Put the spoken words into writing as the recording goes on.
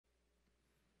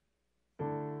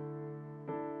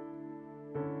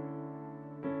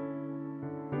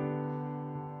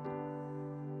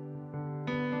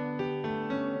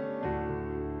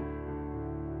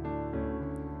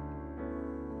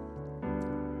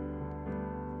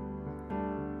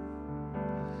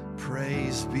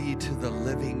Praise be to the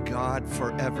living God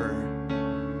forever.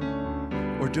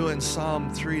 We're doing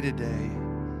Psalm 3 today.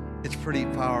 It's pretty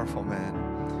powerful,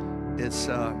 man. It's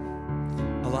a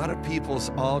lot of people's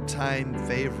all-time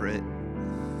favorite.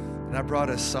 And I brought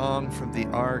a song from the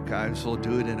archives. We'll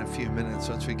do it in a few minutes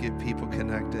once we get people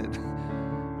connected.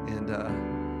 And I'll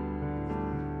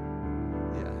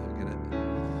get it.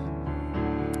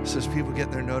 So as people get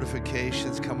their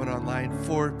notifications coming online,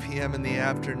 4 p.m. in the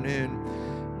afternoon,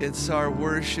 it's our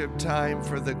worship time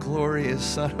for the glorious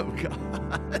Son of God.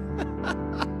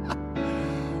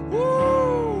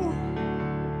 Woo!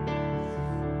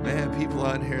 Man, people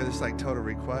on here, there's like total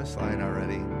request line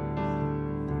already.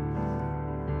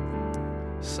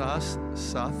 Sosthenes,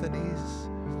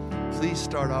 please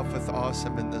start off with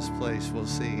awesome in this place. We'll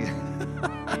see.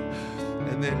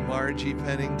 And then Margie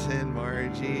Pennington.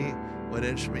 Margie, what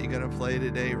instrument you gonna play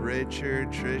today?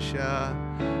 Richard, Trisha,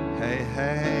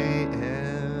 hey,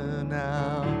 and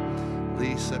now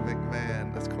Lisa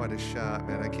McMahon. That's quite a shot,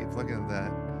 man. I keep looking at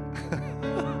that.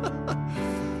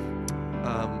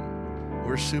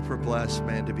 We're super blessed,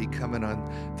 man, to be coming on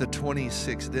the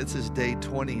 26th. This is day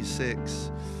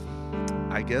 26.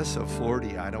 I guess of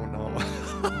 40, I don't know.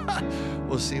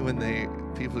 We'll see when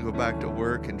people go back to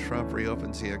work and Trump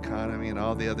reopens the economy and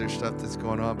all the other stuff that's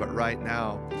going on. But right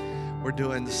now, we're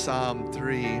doing Psalm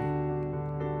 3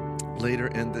 later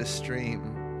in this stream.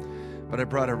 But I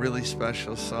brought a really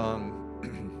special song.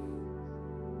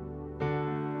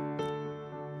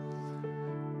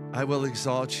 I will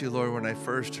exalt you, Lord. When I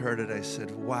first heard it, I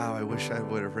said, wow, I wish I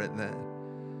would have written that.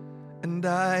 And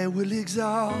I will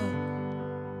exalt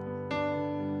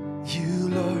you,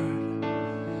 Lord.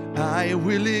 I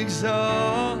will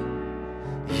exalt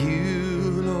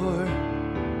you, Lord.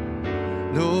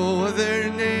 No other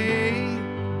name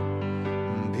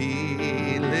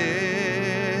be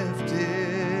lifted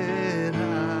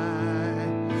high.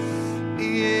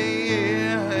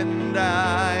 Yeah, and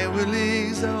I will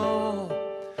exalt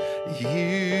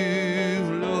you,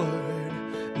 Lord.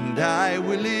 And I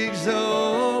will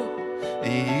exalt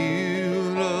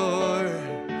you, Lord.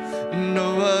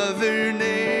 No other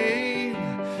name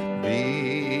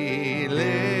be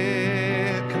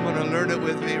lifted. Come on and learn it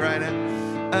with me right now.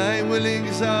 I will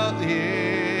exalt,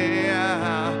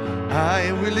 yeah,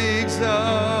 I will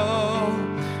exalt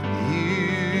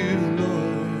you,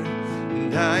 Lord,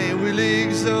 and I will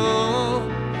exalt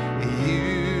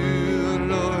you,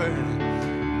 Lord.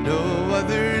 No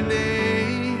other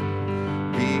name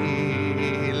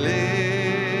be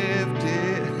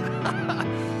lifted.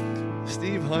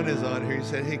 Steve Hunt is on here. He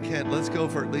said, hey, Kent, let's go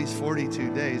for at least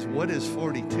 42 days. What is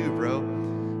 42, bro?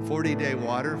 40-day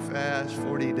water fast,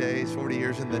 40 days, 40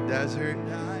 years in the desert. You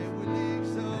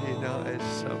know, it's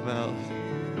something else.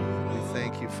 We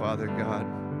thank you, Father God.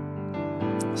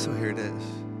 So here it is.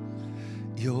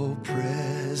 Your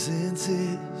presence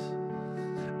is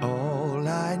all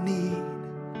I need.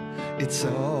 It's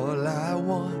all I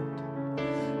want.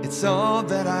 It's all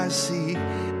that I see.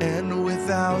 And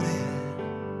without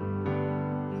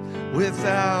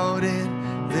it,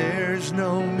 there's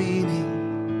no meaning.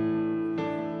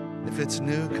 If it's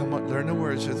new, come on, learn the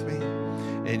words with me.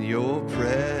 And your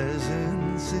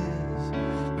presence is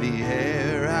the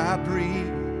air I breathe,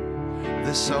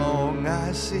 the song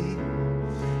I sing,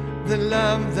 the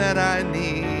love that I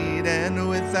need. And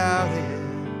without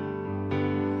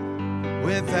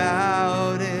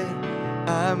it,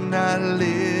 I'm not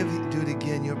living. Do it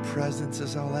again. Your presence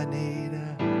is all I need.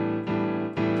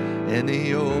 And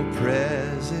your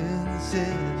presence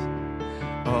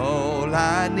is all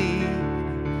I need.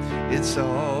 It's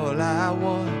all I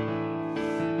want.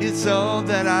 It's all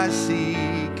that I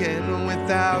seek. And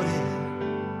without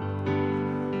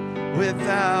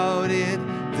it,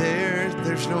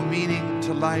 there's no meaning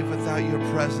to life without your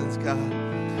presence, God.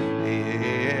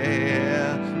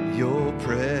 Yeah, your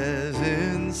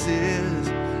presence is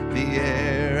the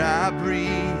air I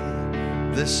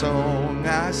breathe, the song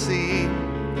I sing,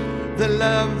 the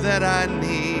love that I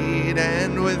need.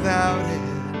 And without it,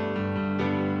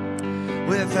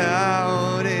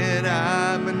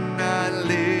 I'm not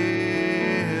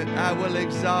lit. I will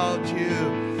exalt you,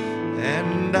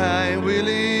 and I will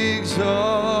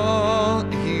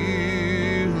exalt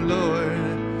you, Lord.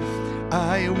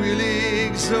 I will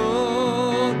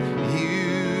exalt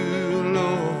you,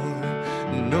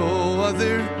 Lord. No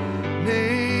other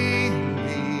name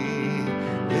be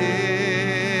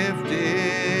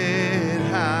lifted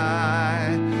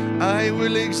high. I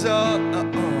will exalt,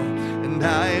 and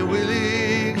I will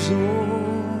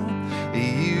exalt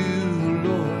you,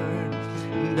 Lord,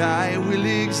 and I will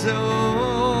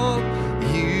exalt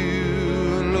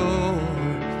you, Lord.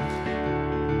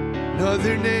 no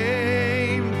other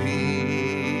name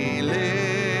be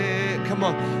lifted. Come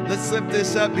on, let's lift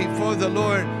this up before the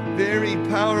Lord. Very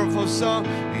powerful song.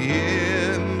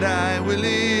 And I will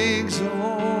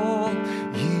exalt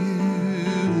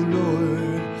you,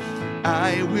 Lord.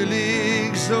 I will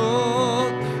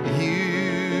exalt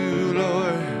you,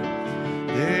 Lord.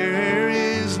 There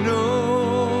is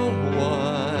no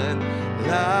one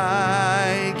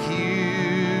like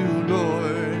you,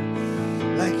 Lord,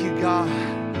 like you, God.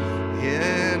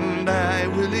 And I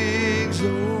will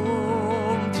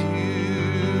exalt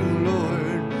you,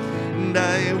 Lord. And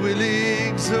I will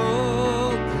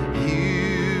exalt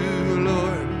you,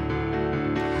 Lord.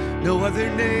 No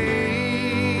other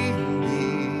name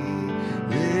be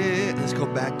lit. Let's go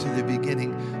back to the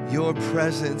beginning. Your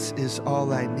presence is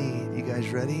all I need. You guys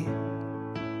ready?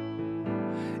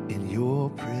 In your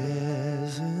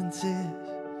presence is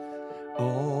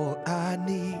all I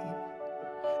need.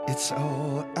 It's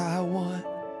all I want.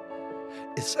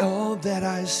 It's all that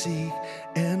I seek.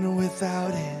 And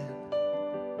without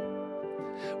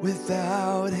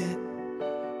it,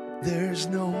 there's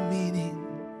no meaning.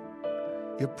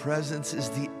 Your presence is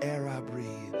the air I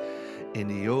breathe. In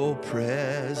your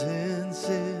presence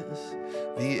is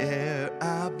the air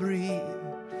I breathe,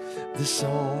 the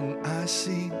song I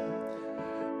sing,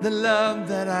 the love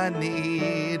that I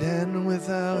need. And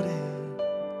without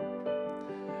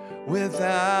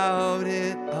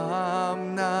it,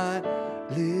 I'm not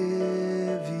living.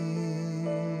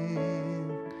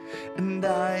 And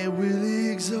I will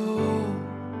exalt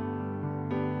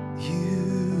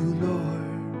you,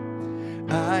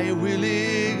 Lord. I will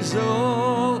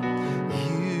exalt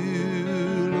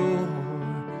you, Lord.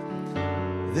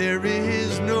 There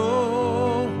is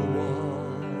no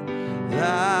one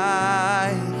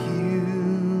like you.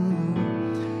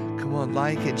 Come on,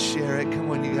 like it, share it.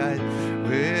 Come on, you guys.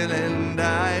 Well, and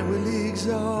I will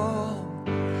exalt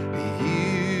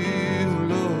you,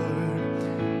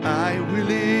 Lord. I will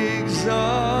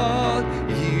exalt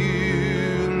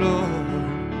you, Lord.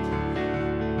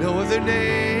 No other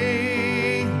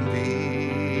name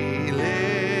be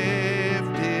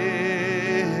lifted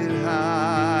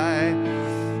high.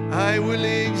 I will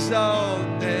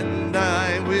exalt and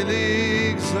I will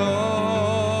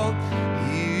exalt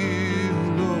you,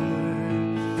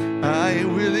 Lord. I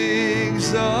will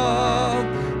exalt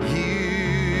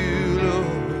you,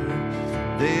 Lord.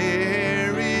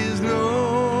 There is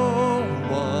no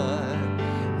one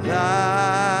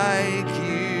like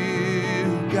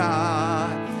you,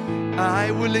 God.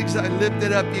 I will exalt, lift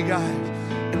it up, you guys.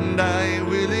 And I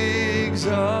will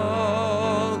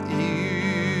exalt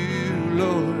you,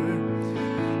 Lord.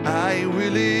 I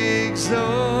will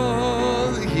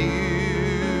exalt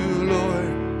you,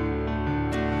 Lord.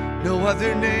 No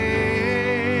other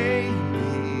name be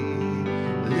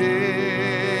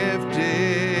lifted.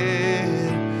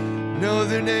 No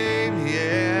other name,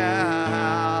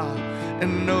 yeah.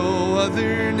 And no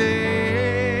other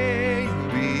name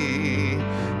be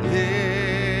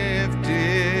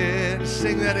lifted.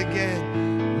 Sing that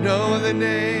again. No other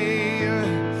name,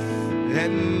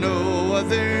 and no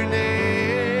other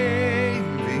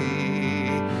name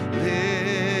be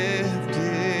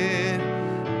lifted.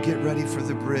 Get ready for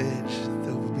the bridge.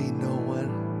 There will be no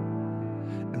one,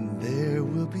 and there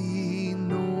will be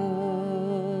no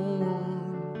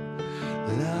one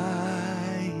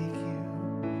like you.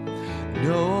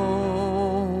 No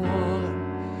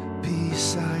one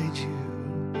beside you.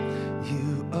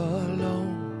 You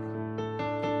alone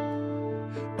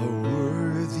are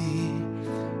worthy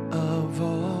of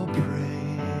all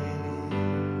praise.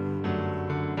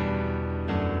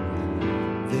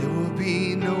 There will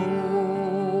be no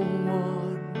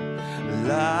one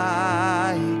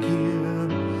like you,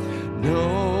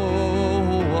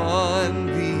 no one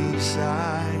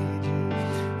beside you.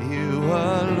 You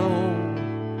alone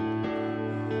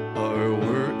are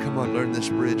worthy. Come on, learn this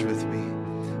bridge with me.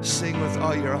 Sing with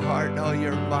all your heart, all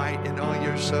your might, and all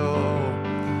your soul.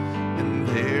 And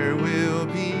there will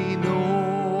be no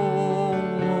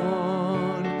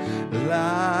one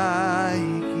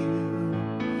like you,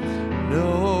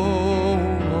 no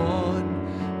one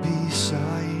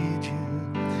beside you.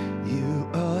 You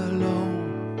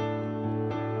alone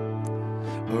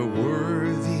are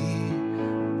worthy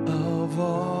of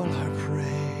all our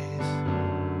praise.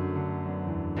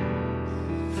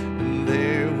 And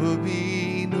there will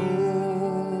be no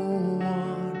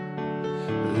one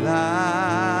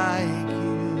like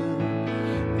you,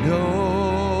 no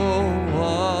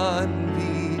one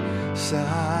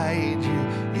beside you.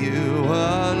 You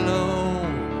alone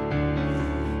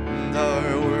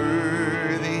are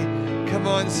worthy. Come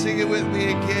on, sing it with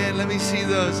me again. Let me see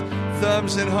those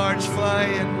thumbs and hearts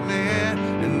flying, man,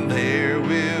 and there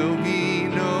will be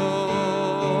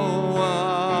no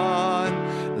one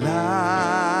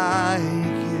like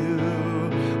you,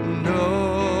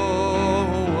 no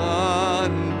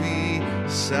one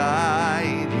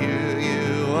beside you.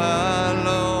 You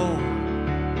alone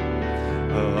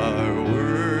are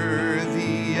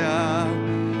worthy of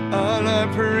all our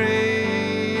praise.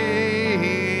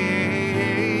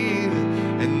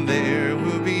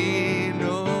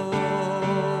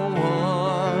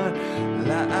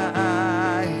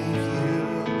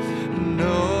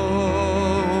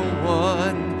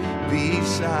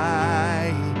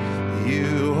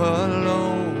 You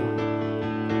alone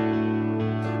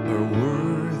are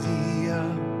worthy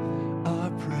of our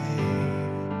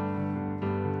praise.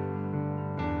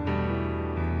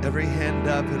 Every hand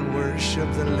up and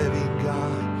worship the living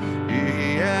God.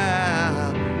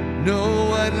 Yeah, no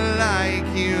one like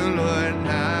you, Lord.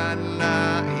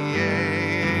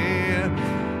 Yeah.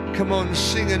 Come on,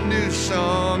 sing a new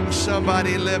song.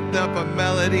 Somebody lift up a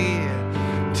melody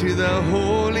to the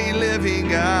holy living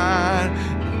God.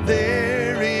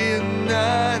 There is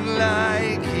none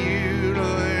like you,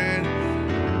 Lord.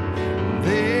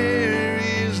 There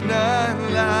is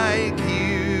none like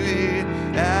you.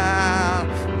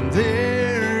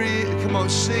 There is, come on,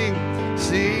 sing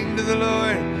to the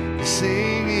Lord,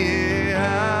 sing, yeah.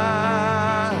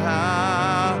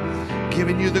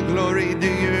 Giving you the glory, do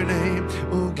your name.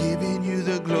 Oh, giving you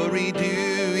the glory, do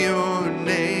your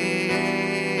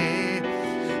name.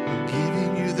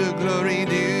 Giving you the glory,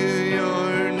 do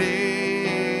your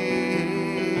name.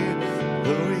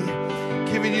 Glory,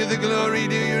 giving you the glory,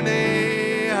 do your name.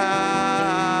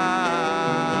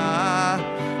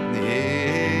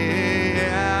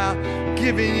 Yeah,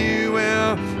 giving you,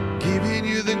 well, giving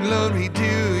you the glory, do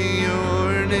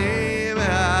your name.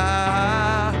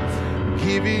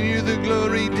 Giving you the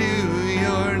glory, do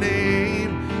your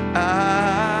name.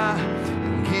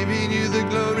 Giving you the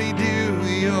glory, do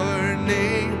your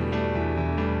name.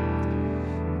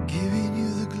 Giving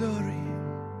you the glory.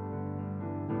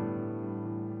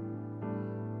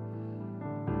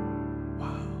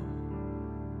 Wow.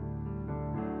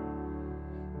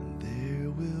 There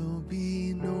will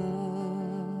be no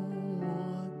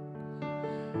one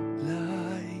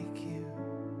like you.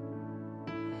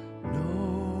 No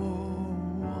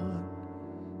one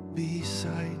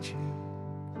beside you.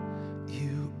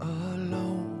 You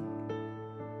alone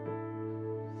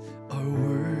are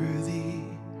worthy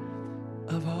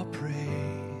of our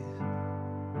praise.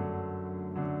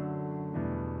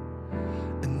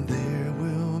 And there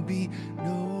will be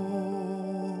no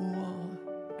one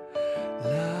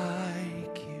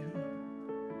like you.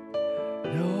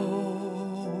 No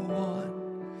one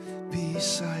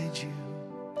beside you.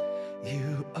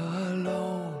 You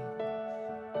alone.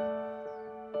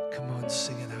 Come on,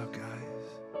 sing it out, guys.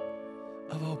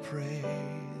 Of all praise.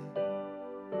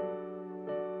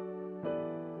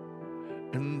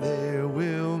 And there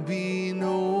will be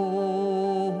no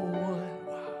one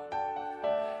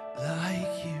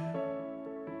like you.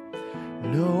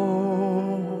 No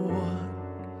one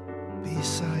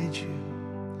beside you.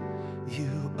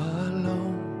 You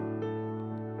alone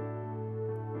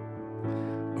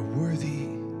are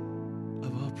worthy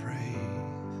of all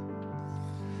praise.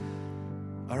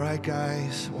 All right,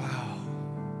 guys. Wow.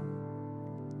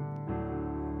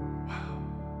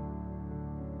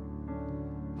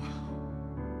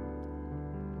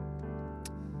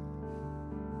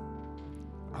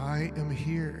 I am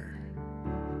here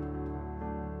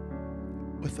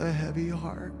with a heavy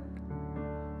heart.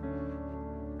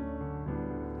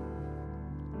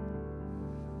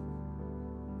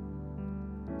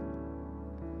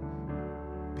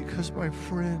 Because my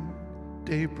friend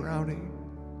Dave Browning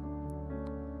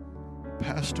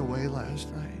passed away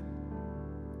last night.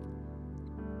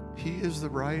 He is the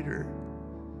writer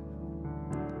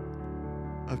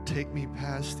of Take Me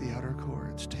Past the Outer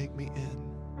Courts, Take Me In.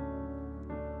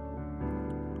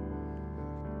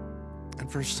 And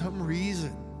for some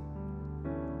reason,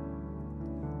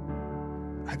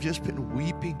 I've just been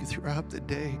weeping throughout the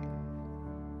day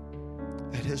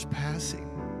at his passing.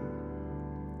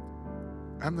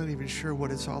 I'm not even sure what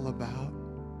it's all about.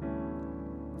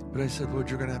 But I said, Lord,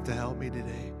 you're going to have to help me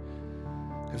today,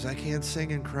 because I can't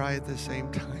sing and cry at the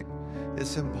same time.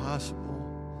 It's impossible.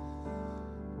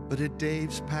 But at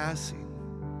Dave's passing,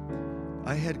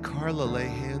 I had Carla lay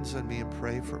hands on me and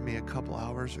pray for me a couple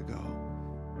hours ago.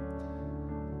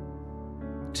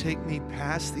 Take me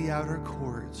past the outer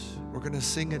courts. We're going to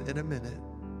sing it in a minute.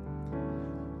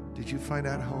 Did you find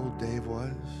out how old Dave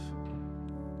was?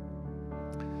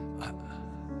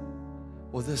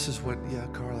 Well, this is what, yeah,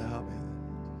 Carla, help me.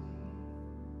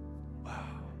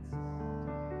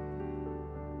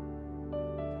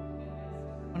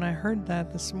 when I heard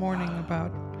that this morning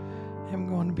about him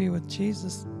going to be with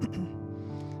Jesus,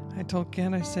 I told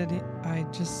Ken, I said, I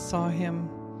just saw him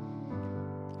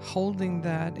holding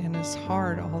that in his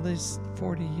heart all these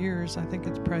 40 years. I think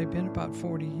it's probably been about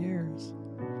 40 years.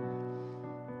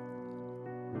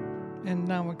 And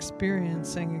now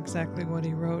experiencing exactly what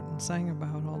he wrote and sang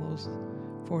about all those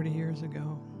 40 years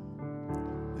ago.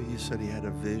 Well, you said he had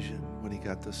a vision when he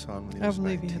got the song when he I was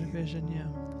believe 19. he had a vision, yeah.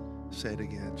 Say it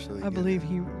again. So I believe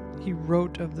he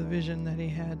wrote of the vision that he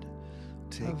had.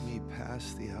 Take me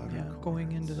past the outer courts.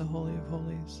 Going into the Holy of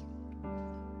Holies.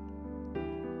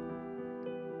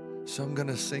 So I'm going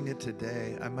to sing it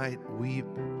today. I might weep.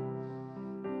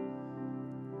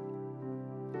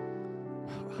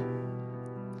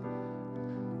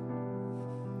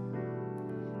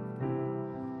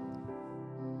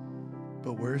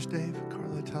 But where's Dave?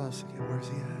 Carla, tell us again. Where's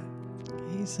he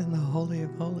at? He's in the Holy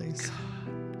of Holies.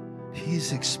 God,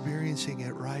 he's experiencing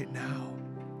it right now.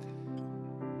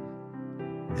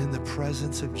 In the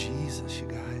presence of Jesus, you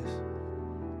guys.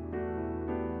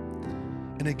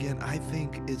 And again, I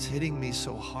think it's hitting me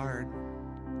so hard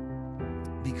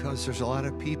because there's a lot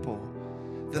of people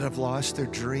that have lost their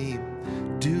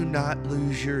dream. Do not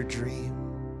lose your dream.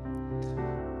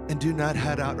 And do not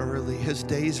head out early. His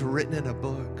days were written in a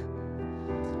book.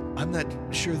 I'm not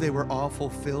sure they were all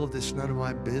fulfilled. It's none of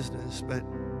my business. But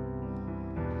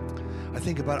I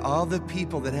think about all the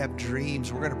people that have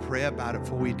dreams. We're going to pray about it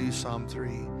before we do Psalm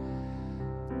 3.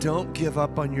 Don't give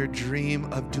up on your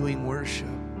dream of doing worship,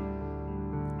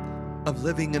 of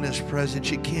living in His presence.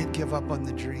 You can't give up on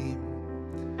the dream.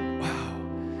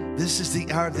 Wow. This is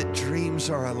the hour that dreams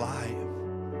are alive.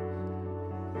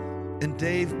 And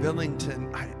Dave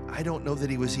Billington, I don't know that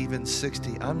he was even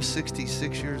 60. I'm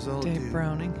 66 years old, Dave dude.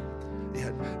 Browning.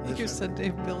 Yeah, I think you said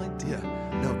Dave Billington.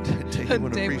 Yeah. No, Dave would Dave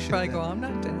would appreciate probably that. go, I'm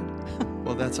not dead.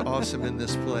 Well, that's awesome in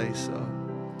this place. So.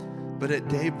 But at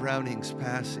Dave Browning's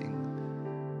passing,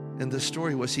 and the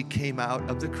story was he came out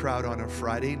of the crowd on a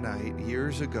Friday night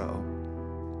years ago.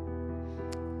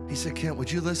 He said, Kent,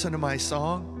 would you listen to my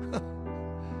song?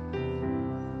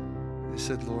 I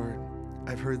said, Lord,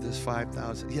 I've heard this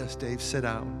 5,000. Yes, Dave, sit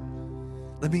down.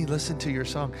 Let me listen to your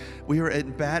song. We were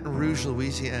at Baton Rouge,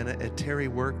 Louisiana at Terry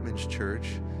Workman's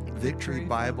church, Victory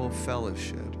Bible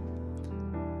Fellowship.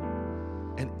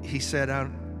 And he sat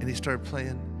down and he started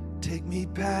playing, Take Me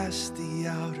Past the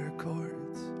Outer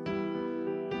Courts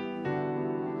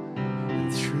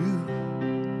and Through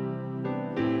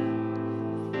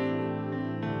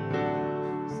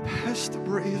Past the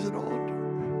Brazen Altar.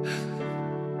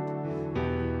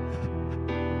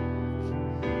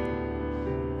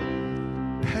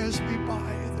 Pass me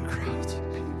by the crowds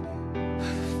of people.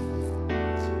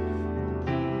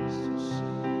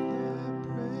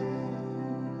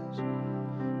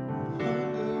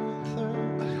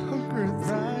 I hunger and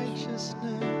thirst.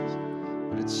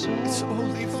 It's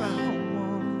only found.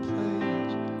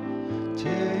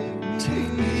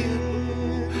 Take me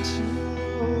into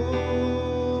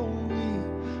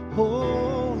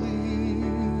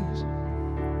holies.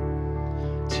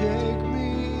 Take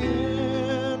me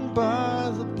in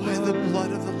by the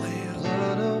blood of the Lamb.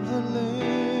 blood of the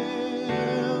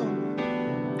Lamb.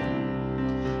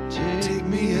 Take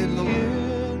me in,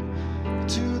 Lord.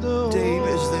 to the Dave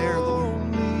is there,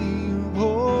 Lord. Holy of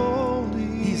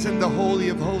Holies. He's in the Holy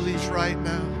of Holies right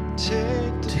now.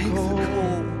 Take the coal.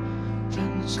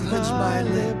 Cleanse my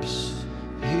lips.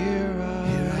 Here I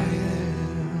am.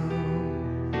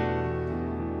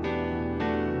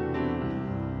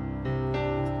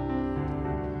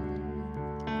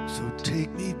 So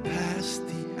take me past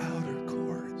the outer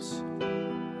courts,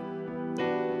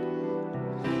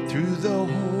 through the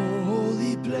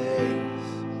holy place,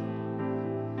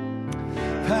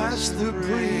 past the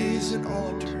brazen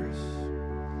altars.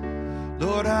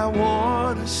 Lord, I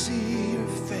want to see your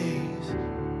face.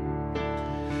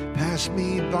 Pass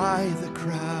me by the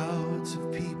crowds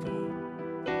of people.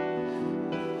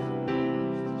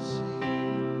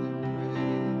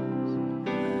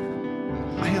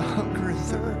 I hunger and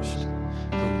thirst,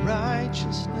 For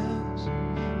righteousness,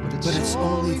 but it's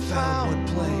only found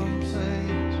one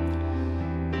place.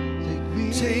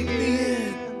 Take me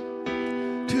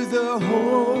in to the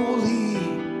holy.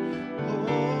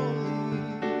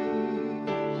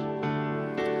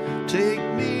 Take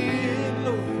me in,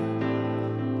 Lord.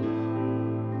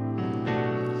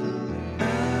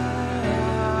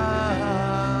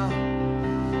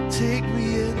 Take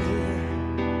me in,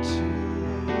 Lord.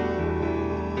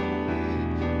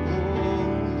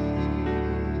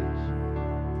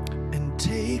 And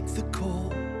take the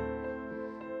coal.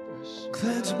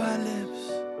 Cleanse my lips.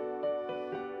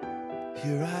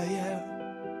 Here I am.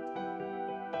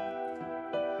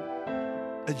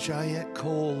 a giant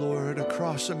coal, Lord,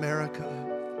 across America.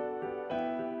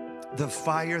 The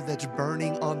fire that's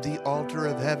burning on the altar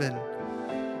of heaven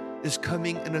is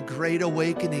coming in a great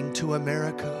awakening to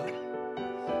America.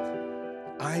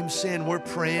 I'm saying, we're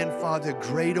praying, Father,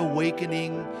 great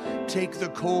awakening. Take the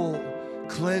coal,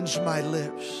 cleanse my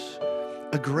lips.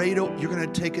 You're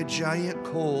going to take a giant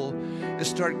coal and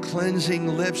start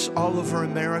cleansing lips all over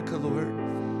America, Lord.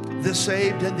 The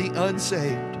saved and the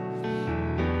unsaved.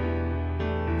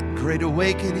 Great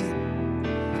awakening,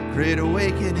 Lord.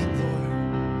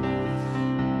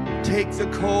 Take the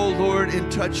coal, Lord,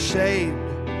 and touch saved,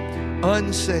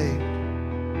 unsaved,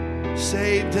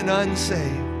 saved and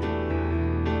unsaved.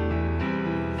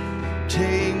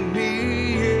 Take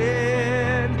me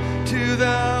in to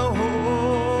the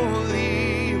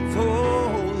Holy of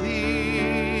Holies.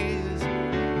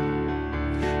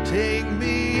 Take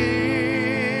me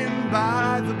in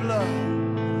by the blood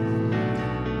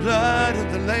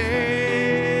of the Lamb.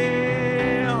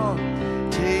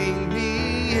 Take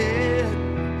me in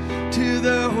to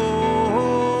the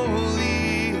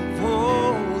Holy of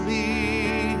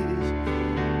Holies.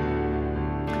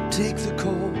 Take the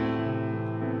coal,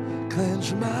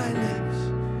 cleanse my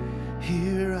lips,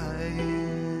 here I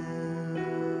am.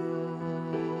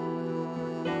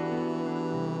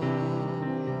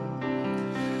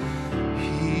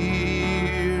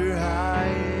 Here I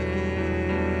am.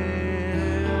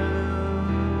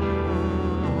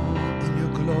 In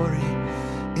your glory,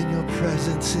 in your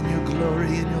presence, in your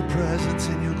glory, in your presence,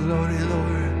 in your glory,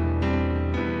 Lord.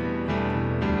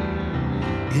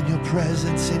 In your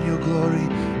presence, in your glory,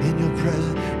 in your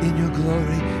presence, in your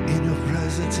glory, in your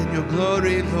presence, in your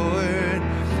glory, Lord.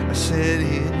 I said,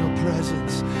 in your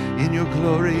presence, in your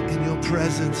glory, in your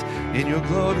presence, in your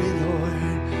glory, Lord.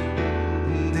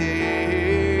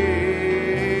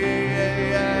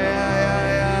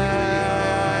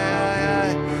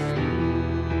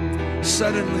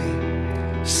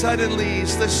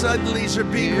 Suddenlies, the suddenlies are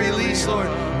being released, Lord.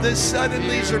 The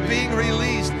suddenlies are being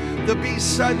released. There'll be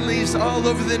suddenlies all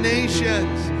over the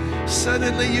nations.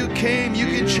 Suddenly you came. You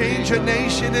can change a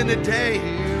nation in a day.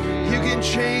 You can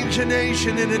change a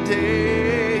nation in a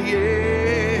day.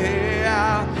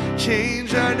 Yeah.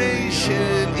 Change our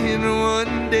nation in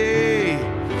one day.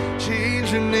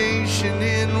 Change a nation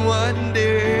in one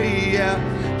day. Yeah.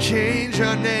 Change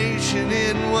our nation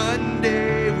in one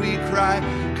day. We cry.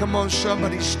 Come on,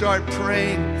 somebody start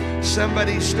praying.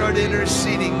 Somebody start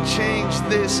interceding. Change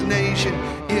this nation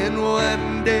in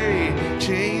one day.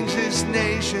 Change this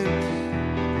nation.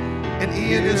 And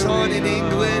Ian is on in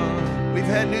England. We've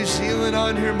had New Zealand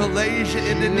on here, Malaysia,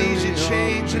 Indonesia.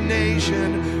 Change a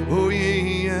nation. Oh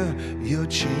yeah, you're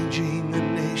changing a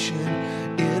nation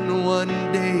in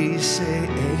one day. Say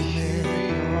amen.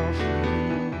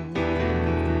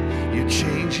 You're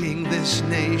changing this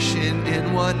nation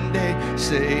in one day.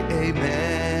 Say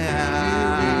amen.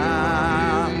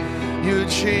 You're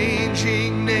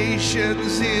changing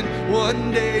nations in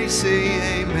one day.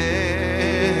 Say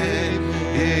amen.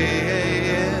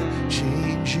 Yeah.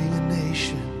 Changing a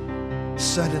nation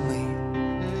suddenly.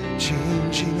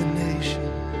 Changing a nation.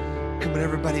 Come on,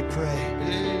 everybody pray.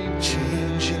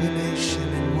 Changing a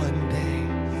nation in one day.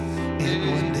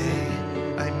 In one day.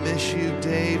 I miss you,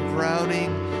 Dave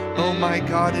Browning. Oh my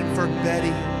God, and for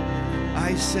Betty,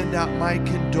 I send out my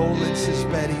condolences,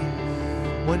 Betty.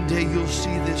 One day you'll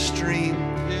see this stream.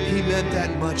 He meant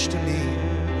that much to me.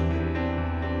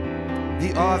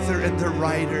 The author and the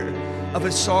writer of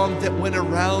a song that went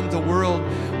around the world.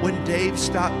 When Dave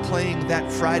stopped playing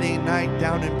that Friday night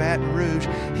down in Baton Rouge,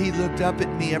 he looked up at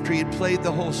me after he had played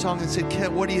the whole song and said,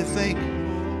 Kent, what do you think?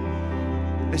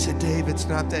 I said, Dave, it's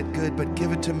not that good, but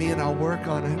give it to me and I'll work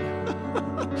on it.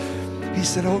 He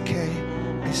said, okay.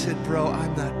 I said, bro,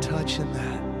 I'm not touching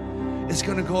that. It's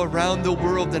going to go around the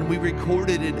world. Then we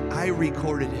recorded it. I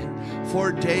recorded it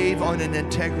for Dave on an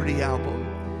Integrity album.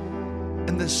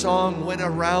 And the song went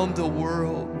around the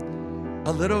world.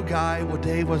 A little guy, well,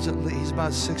 Dave wasn't, he's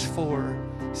about 6'4".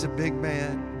 He's a big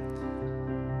man.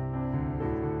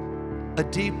 A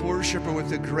deep worshiper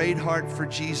with a great heart for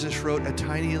Jesus wrote a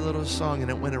tiny little song,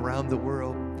 and it went around the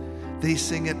world. They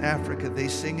sing it in Africa. They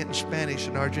sing it in Spanish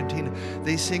in Argentina.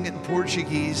 They sing it in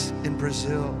Portuguese in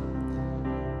Brazil.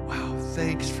 Wow,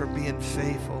 thanks for being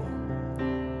faithful.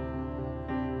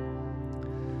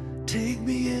 Take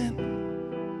me in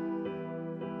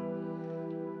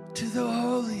to the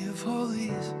Holy of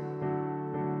Holies.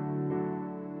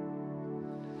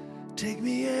 Take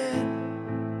me in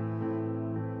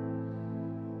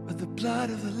with the blood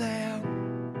of the Lamb.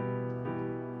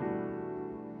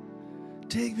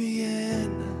 Take me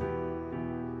in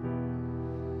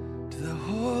to the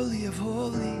Holy of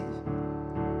Holies.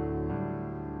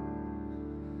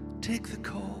 Take the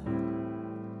coal,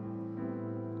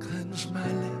 cleanse my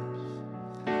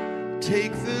lips.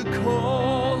 Take the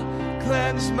coal,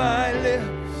 cleanse my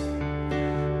lips.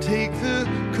 Take the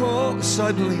coal.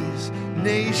 Suddenlies,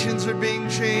 nations are being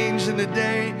changed in a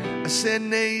day. I said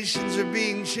nations are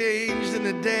being changed in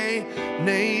a day.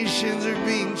 Nations are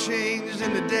being changed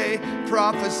in a day.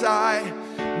 Prophesy.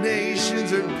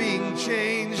 Nations are being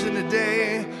changed in a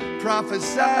day.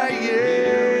 Prophesy,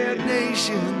 yeah,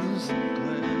 nations.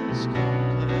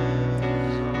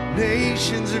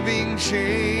 Nations are being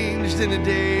changed in a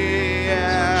day.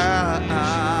 Yeah.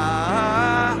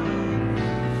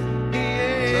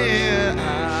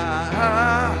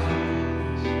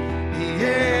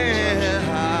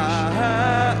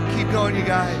 Keep going, you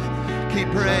guys.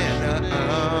 Keep praying.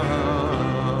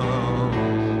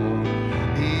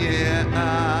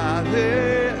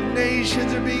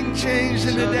 Nations are being changed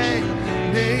in a day.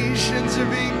 Nations are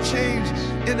being changed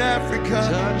in Africa.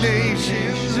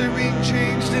 Nations are being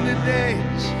changed in a day.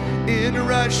 In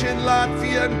Russia and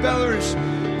Latvia and Belarus,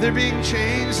 they're being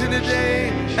changed in a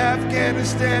day.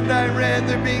 Afghanistan, Iran,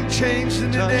 they're being changed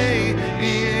in a day.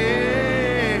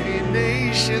 Yeah,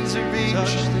 nations are being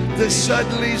changed. The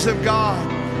suddenlies of God.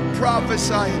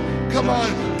 Prophesy it. Come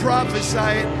on, prophesy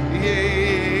it.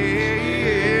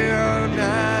 Yeah,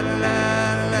 na, na,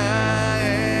 na.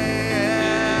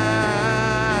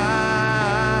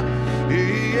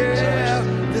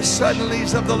 The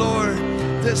suddenlies of the Lord,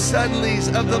 the suddenlies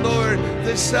of the Lord,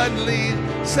 the suddenly,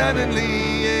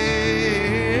 yeah,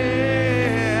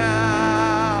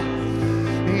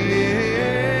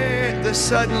 yeah, the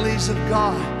suddenlies of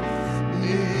God.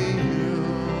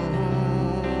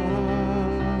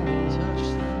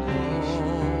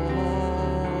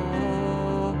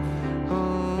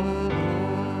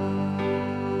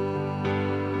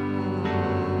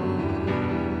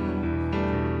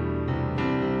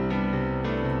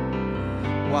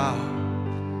 Wow.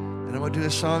 And I'm going to do a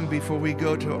song before we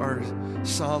go to our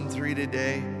Psalm 3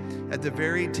 today. At the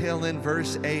very tail end,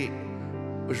 verse 8,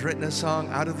 was written a song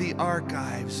out of the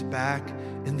archives back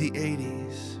in the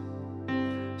 80s.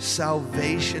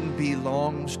 Salvation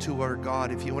belongs to our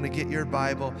God. If you want to get your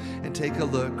Bible and take a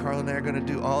look, Carla and I are going to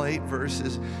do all 8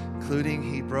 verses, including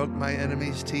He broke my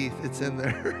enemy's teeth. It's in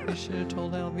there. You should have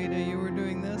told Alvita you were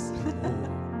doing this.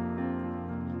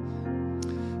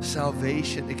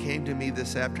 Salvation, it came to me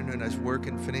this afternoon. I was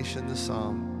working, finishing the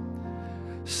psalm.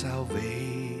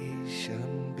 Salvation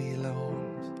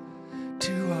belongs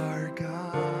to our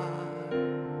God,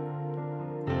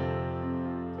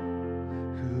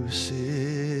 who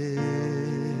sits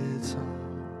on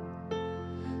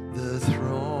the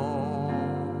throne,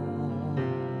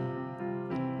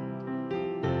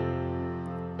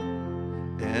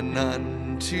 and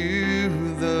unto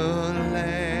the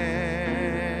Lamb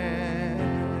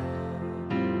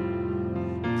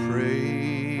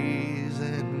praise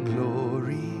and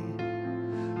glory,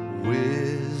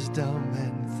 wisdom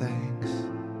and thanks,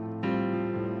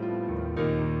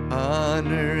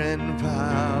 honor and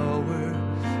power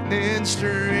and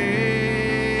strength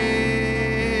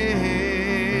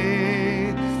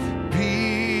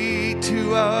be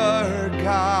to our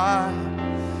God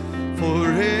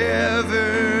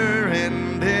forever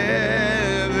and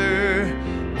ever.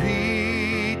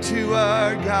 Be to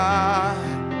our God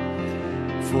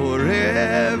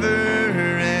forever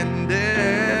and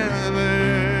ever.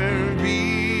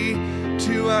 Be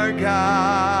to our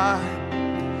God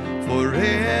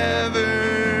forever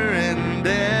and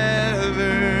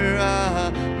ever.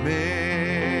 Amen.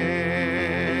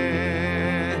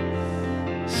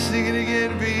 Sing it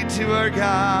again. Be to our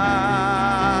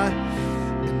God,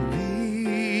 and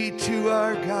be to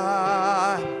our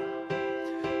God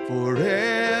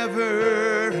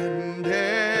forever and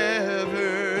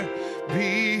ever.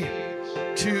 Be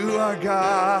to our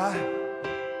God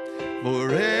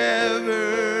forever.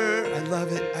 I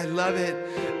love it. I love it.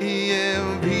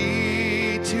 Yeah,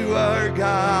 be to our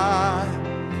God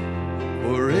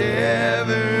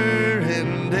forever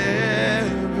and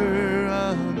ever.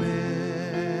 Amen.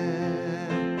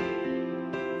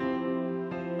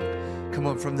 Come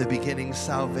on, from the beginning,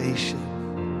 salvation.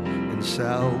 And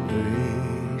salvation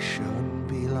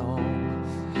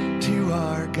belongs to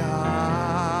our God,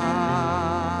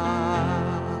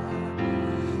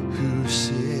 who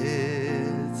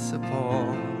sits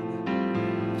upon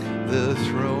the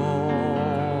throne,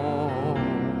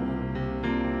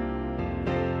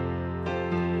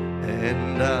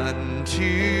 and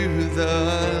unto the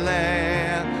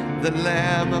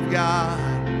Lamb of God,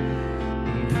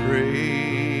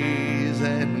 praise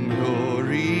and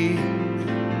glory,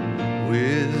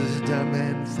 wisdom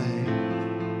and thanks,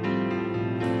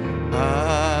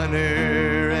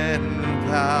 honor and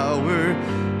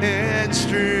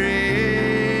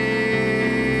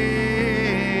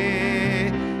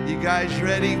guys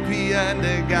ready? Be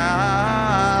unto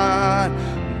God.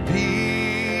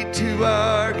 Be to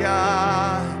our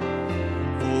God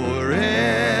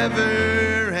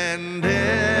forever and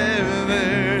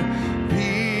ever.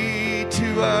 Be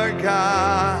to our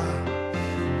God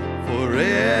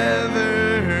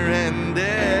forever and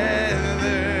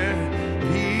ever.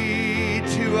 Be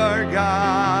to our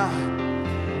God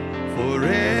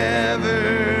forever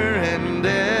and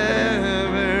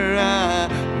ever.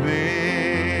 Amen.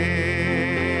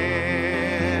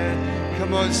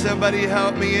 Come on, somebody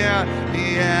help me out.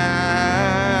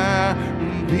 Yeah.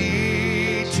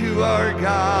 Be to our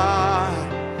God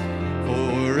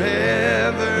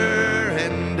forever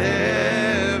and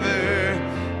ever.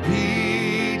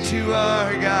 Be to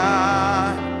our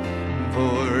God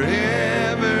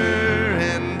forever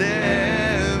and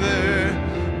ever.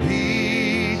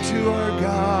 Be to our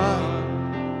God.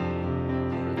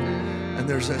 And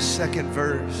there's a second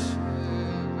verse.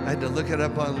 I had to look it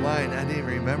up online. I didn't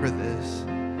remember this.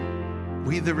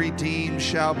 We the redeemed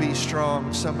shall be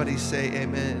strong. Somebody say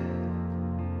amen.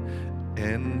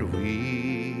 And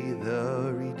we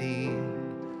the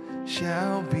redeemed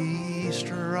shall be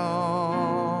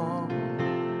strong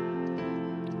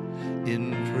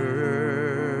in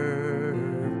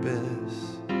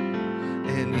purpose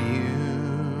and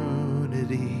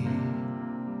unity.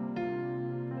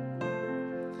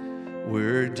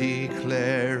 We're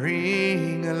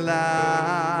declaring aloud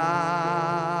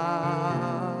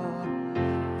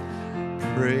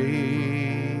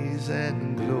praise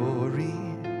and glory,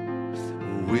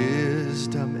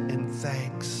 wisdom and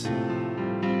thanks,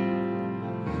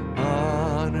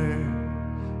 honor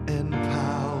and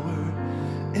power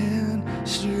and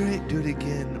strength. Do it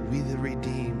again. We the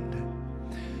redeemed,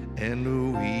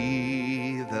 and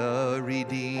we the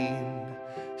redeemed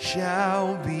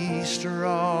shall be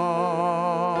strong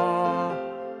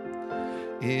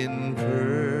in purpose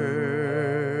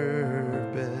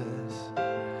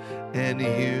and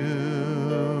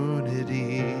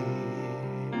unity.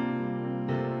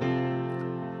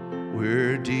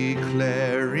 We're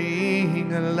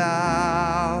declaring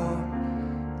aloud.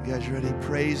 You guys ready?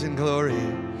 Praise and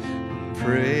glory.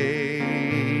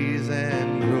 Praise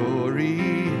and glory.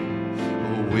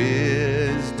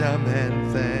 Wisdom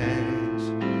and thanks.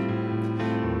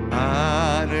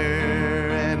 Honor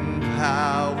and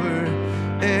power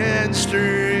and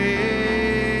strength.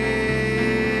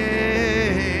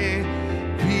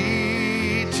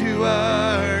 Be to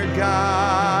our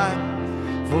God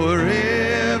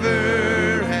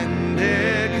forever and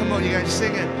ever. Come on, you guys,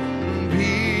 sing it.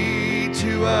 Be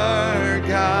to our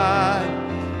God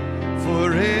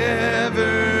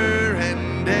forever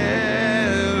and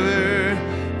ever.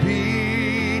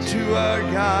 Be to our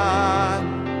God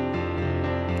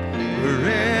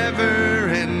forever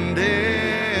and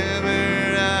ever.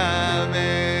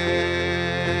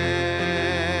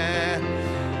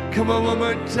 Amen. Come on, one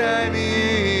more time.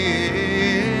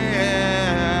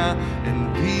 Yeah.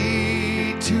 And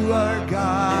be to our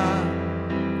God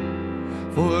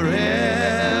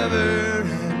forever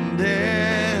and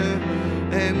ever.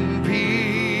 And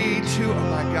be to, oh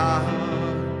my God,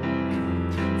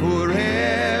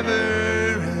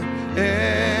 forever and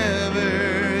ever.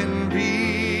 And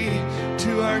be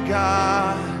to our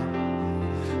God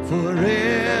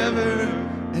forever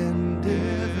and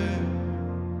ever.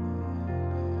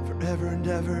 Forever and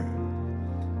ever.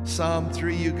 Psalm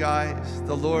 3, you guys.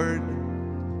 The Lord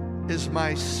is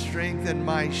my strength and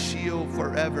my shield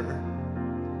forever.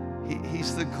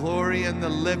 He's the glory and the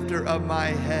lifter of my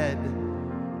head.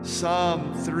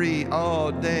 Psalm 3,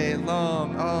 all day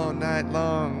long, all night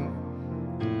long.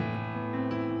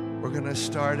 We're going to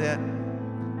start it.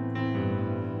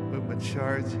 Move my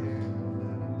charts here.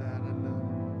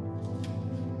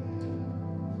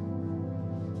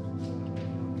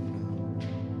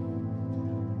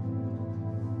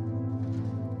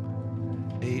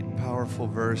 Eight powerful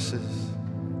verses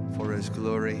for His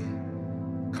glory.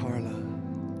 Carla.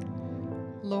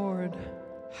 Lord,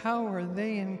 how are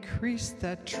they increased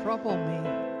that trouble me?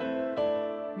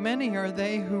 Many are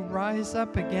they who rise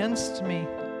up against me.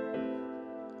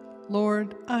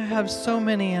 Lord, I have so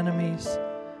many enemies.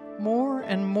 More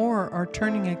and more are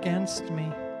turning against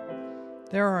me.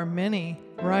 There are many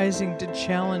rising to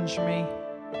challenge me.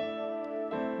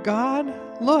 God,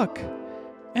 look,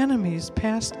 enemies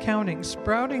past counting,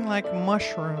 sprouting like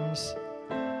mushrooms.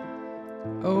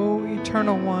 O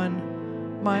Eternal One,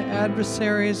 my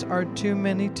adversaries are too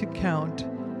many to count.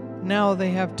 Now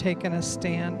they have taken a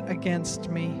stand against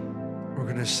me. We're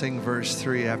going to sing verse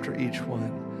 3 after each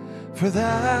one. For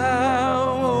thou,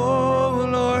 O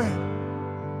Lord,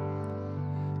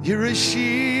 you're a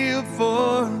shield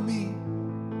for me.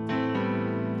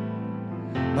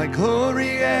 my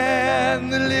glory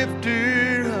and the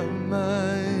lifter of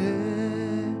my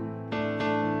head.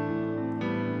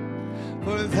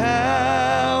 For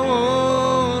thou,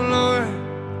 O Lord,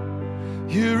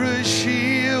 you're a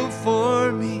shield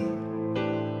for me,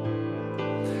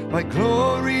 my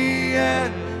glory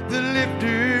and the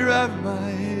lifter of my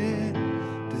head.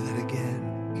 Do that again.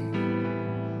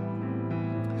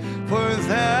 For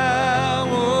thou,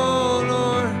 O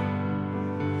Lord,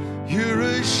 you're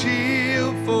a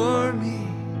shield for me,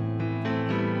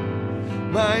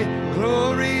 my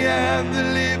glory and the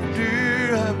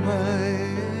lifter of my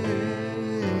head.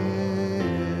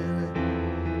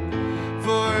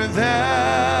 For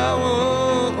thou,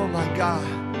 oh my God,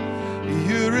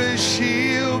 you're a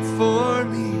shield for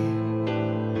me,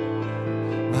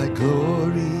 my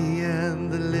glory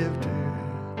and the lifter.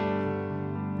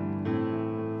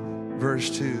 Verse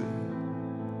 2.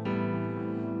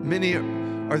 Many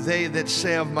are they that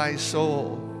say of my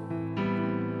soul,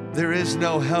 there is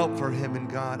no help for him in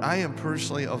God. I am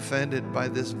personally offended by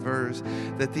this verse,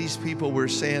 that these people were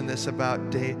saying this about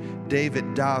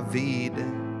David.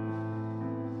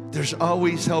 There's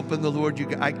always help in the Lord.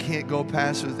 I can't go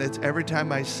past it. That's every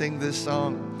time I sing this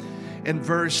song. In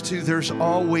verse 2, there's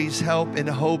always help and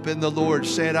hope in the Lord.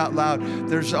 Say it out loud.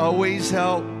 There's always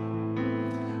help.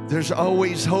 There's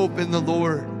always hope in the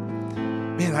Lord.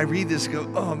 Man, I read this and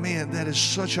go, oh man, that is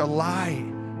such a lie.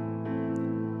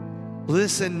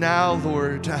 Listen now,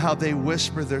 Lord, to how they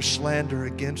whisper their slander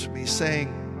against me,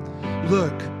 saying,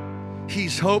 look,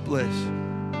 he's hopeless.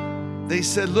 They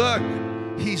said, look,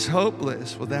 he's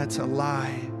hopeless. Well, that's a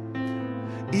lie.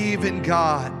 Even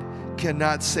God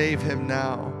cannot save him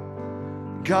now.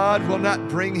 God will not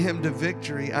bring him to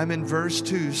victory. I'm in verse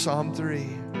 2, Psalm 3.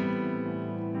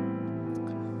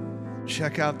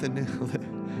 Check out the new.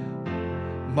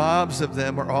 Mobs of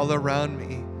them are all around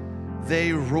me.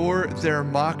 They roar their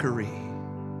mockery.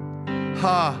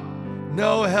 Ha!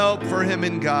 No help for him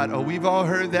in God. Oh, we've all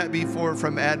heard that before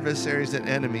from adversaries and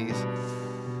enemies.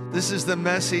 This is the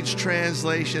Message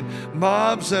translation.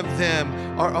 Mobs of them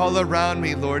are all around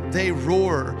me, Lord. They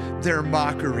roar their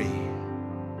mockery.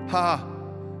 Ha!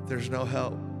 There's no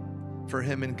help for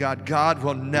him in God. God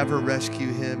will never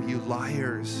rescue him. You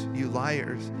liars, you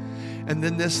liars. And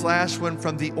then this last one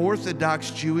from the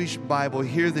Orthodox Jewish Bible.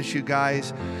 Hear this, you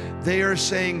guys. They are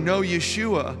saying no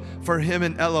Yeshua for him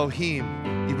in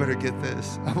Elohim. You better get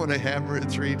this. I want to hammer it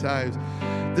 3 times.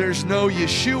 There's no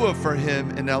Yeshua for him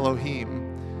in Elohim.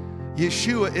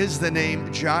 Yeshua is the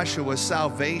name Joshua,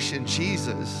 salvation,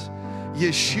 Jesus.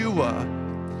 Yeshua.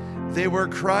 They were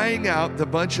crying out, the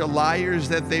bunch of liars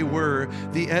that they were,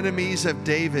 the enemies of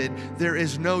David. There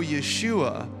is no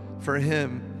Yeshua for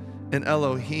him in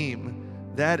Elohim.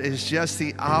 That is just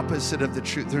the opposite of the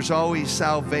truth. There's always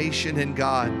salvation in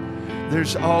God.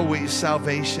 There's always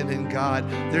salvation in God.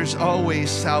 There's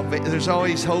always salvation. There's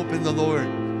always hope in the Lord.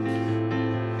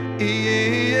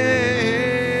 Yeah,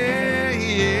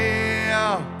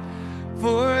 yeah.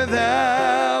 For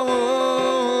thou,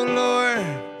 O Lord,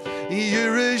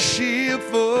 you're a shield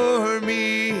for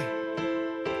me,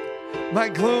 my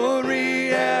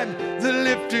glory and the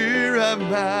lifter of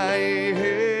my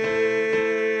head.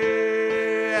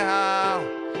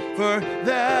 For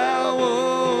thou,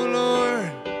 O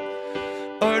Lord,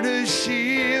 art a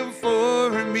shield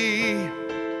for me,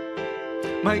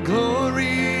 my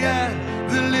glory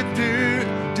and the lifter.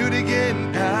 Do it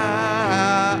again.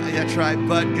 That's right,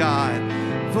 but God.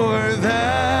 For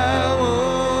thou,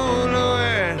 O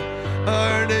Lord,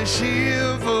 art a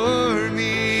shield for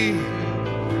me,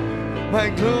 my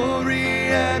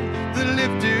glory and the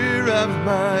lifter of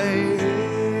my head.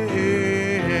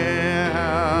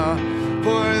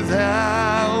 For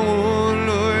thou, O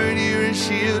Lord, you're a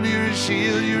shield, you're a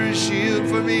shield, you're a shield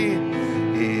for me.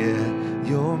 Yeah,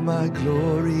 you're my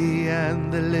glory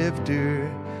and the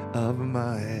lifter of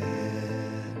my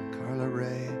head. Carla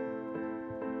Ray.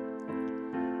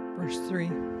 Verse 3.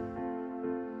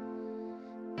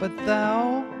 But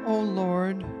thou, O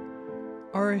Lord,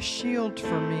 are a shield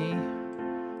for me,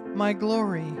 my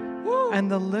glory,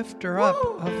 and the lifter up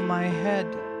of my head.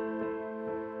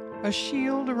 A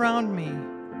shield around me,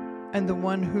 and the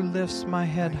one who lifts my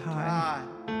head high.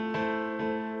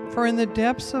 For in the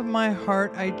depths of my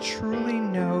heart I truly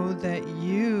know that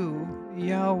you,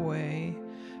 Yahweh,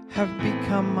 have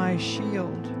become my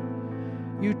shield.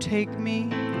 You take me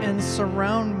and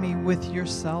surround me with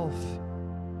yourself.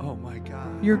 Oh my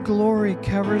God. Your glory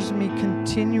covers me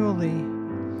continually.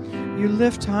 You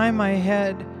lift high my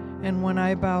head, and when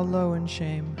I bow low in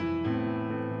shame.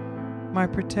 My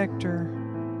protector,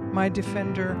 my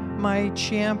defender, my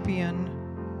champion,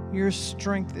 your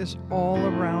strength is all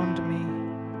around me.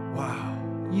 Wow.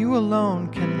 You alone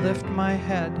can lift my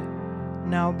head,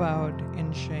 now bowed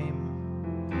in shame.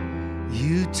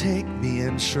 You take me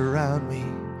and surround me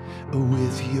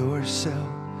with yourself,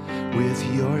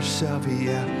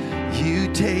 yeah.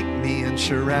 You take me and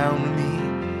surround me.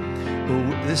 Oh,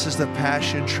 this is the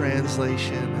Passion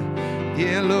Translation.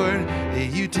 Yeah, Lord,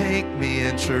 you take me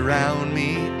and surround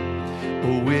me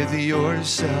with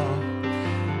yourself.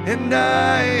 And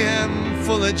I am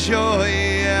full of joy,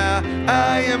 yeah.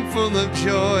 I am full of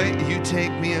joy. You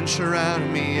take me and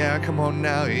surround me, yeah. Come on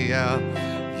now, yeah.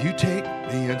 You take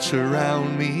me and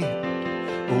surround me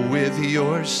with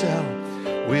yourself,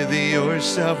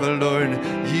 Lord.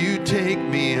 You take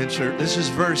me and this is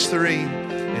verse 3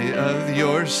 of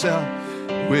yourself,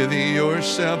 with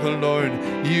yourself, Lord.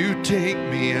 You take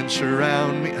me and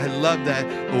surround me. I love that.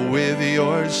 With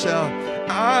yourself,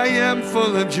 I am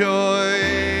full of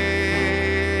joy.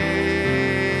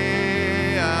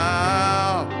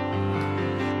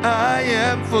 I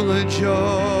am full of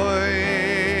joy.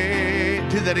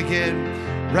 Do that again.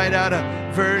 Right out of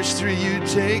verse 3. You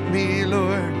take me,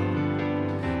 Lord.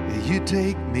 You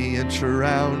take me and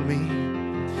surround me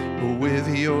with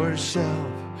yourself,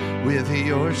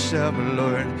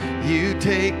 Lord. You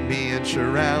take me and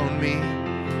surround me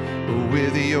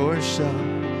with yourself.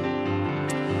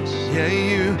 Yeah,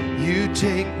 you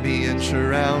take me and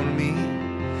surround me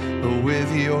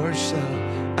with yourself.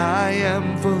 I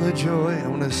am full of joy. I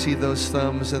want to see those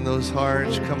thumbs and those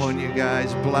hearts. Come on, you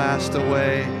guys, blast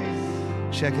away.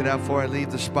 Check it out before I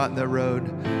leave the spot in the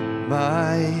road.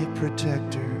 My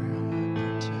protector,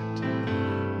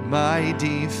 my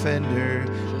defender,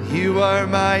 you are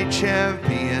my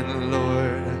champion,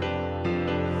 Lord.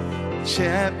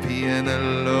 Champion,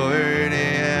 Lord,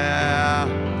 yeah.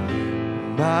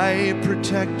 My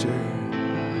protector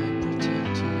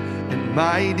and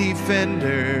my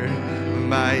defender,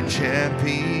 my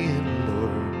champion,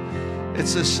 Lord.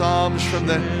 It's the Psalms from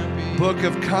the Book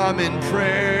of Common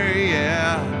Prayer,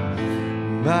 yeah.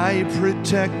 My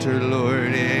protector,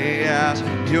 Lord, yeah.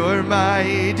 You're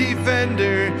my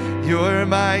defender, you're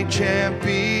my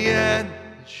champion.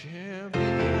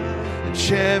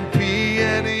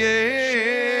 Champion, yeah.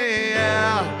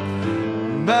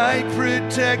 My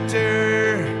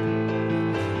protector,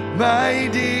 my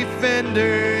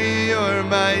defender, you're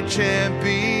my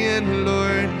champion,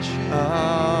 Lord.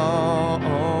 Oh,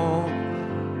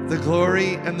 the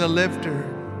glory and the lifter.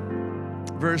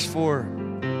 Verse 4.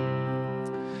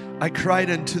 I cried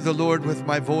unto the Lord with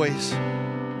my voice,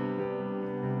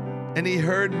 and he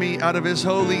heard me out of his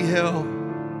holy hill.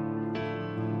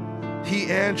 He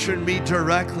answered me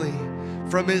directly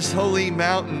from his holy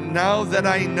mountain. Now that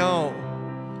I know,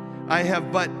 I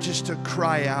have but just to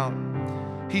cry out.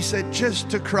 He said, just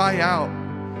to cry out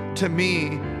to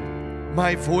me,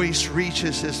 my voice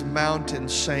reaches his mountain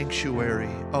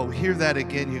sanctuary. Oh, hear that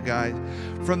again, you guys.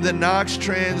 From the Knox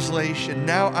translation,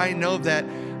 now I know that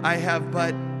I have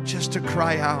but just to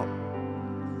cry out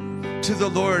to the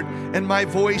Lord, and my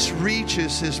voice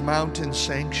reaches his mountain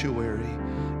sanctuary.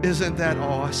 Isn't that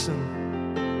awesome?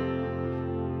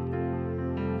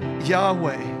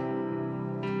 Yahweh,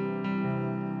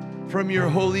 from your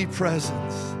holy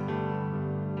presence,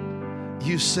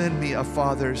 you send me a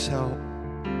father's help.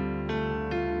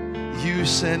 You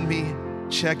send me,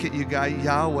 check it, you guys,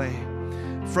 Yahweh,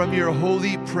 from your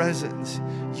holy presence,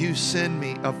 you send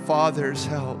me a father's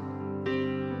help.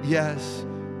 Yes,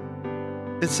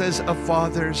 it says a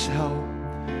father's help.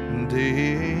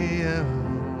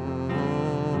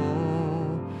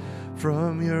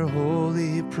 From your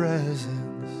holy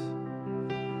presence,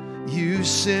 you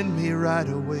send me right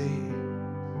away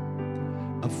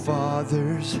a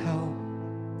father's help,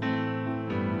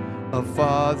 a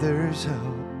father's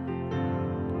help.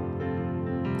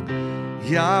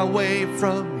 Yahweh,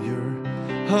 from your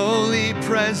holy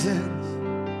presence,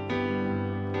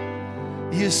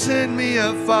 you send me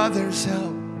a father's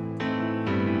help.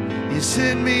 You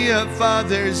send me a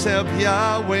father's help,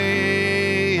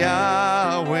 Yahweh,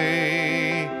 Yahweh.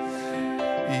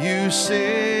 You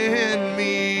send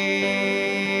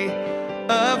me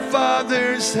a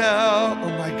father's help. Oh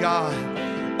my God,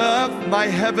 of my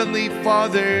heavenly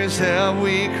Father's help,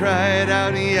 we cried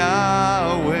out,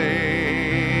 Yahweh.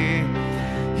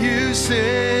 You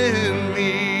send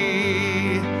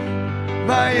me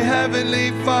my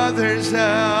heavenly Father's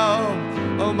help.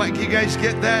 Oh my, you guys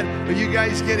get that? Are you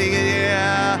guys getting it?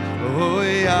 Yeah. Oh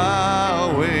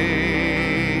Yahweh,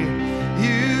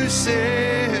 you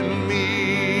send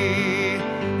me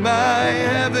my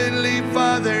heavenly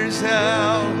Father's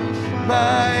help.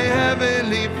 My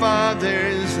heavenly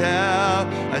Father's help.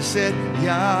 I said,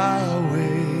 Yahweh,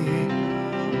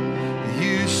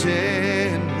 you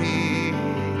send me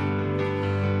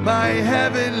my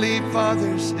heavenly Father.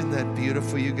 Isn't that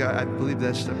beautiful, you guys? I believe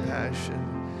that's the Passion.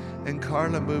 And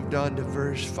Carla moved on to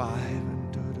verse 5.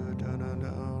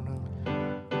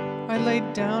 I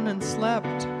laid down and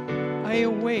slept. I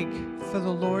awake, for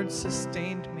the Lord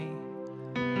sustained me.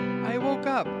 I woke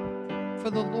up, for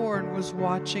the Lord was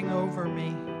watching over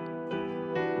me.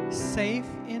 Safe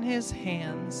in his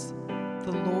hands,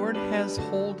 the Lord has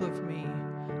hold of me.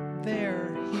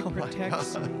 There he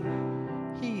protects me.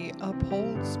 He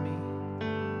upholds me.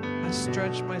 I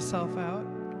stretch myself out.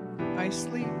 I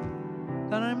sleep.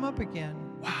 Then I'm up again,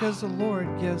 because the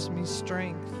Lord gives me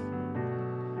strength.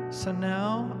 So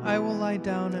now I will lie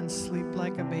down and sleep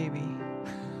like a baby.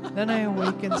 Then I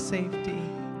awake in safety,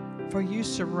 for you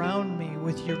surround me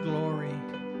with your glory.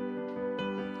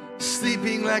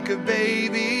 Sleeping like a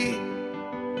baby,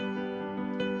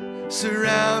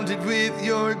 surrounded with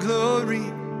your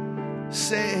glory.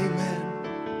 Say amen.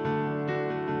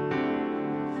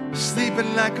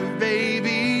 Sleeping like a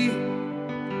baby,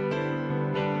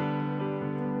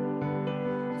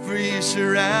 for you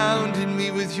surrounded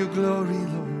me with your glory,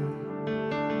 Lord.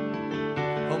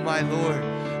 Oh my Lord,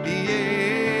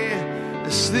 yeah.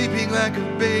 Sleeping like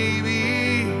a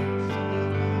baby,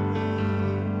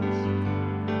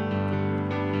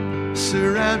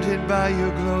 surrounded by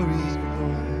your glory,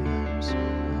 Lord.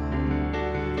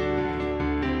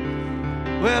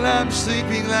 Well, I'm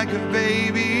sleeping like a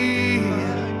baby,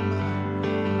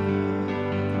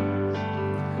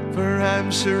 for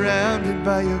I'm surrounded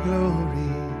by your glory.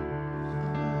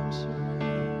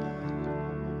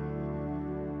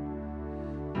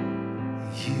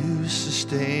 You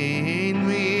sustain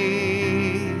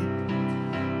me.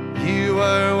 You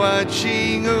are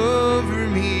watching over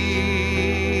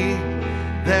me.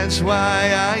 That's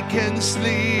why I can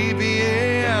sleep,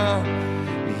 yeah.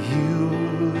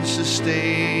 You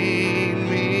sustain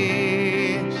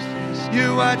me.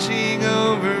 You're watching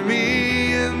over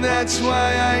me, and that's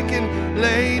why I can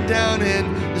lay down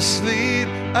and sleep.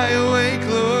 I awake,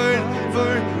 Lord,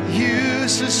 for you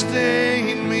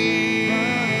sustain me.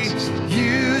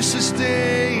 You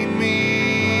sustain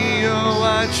me. You're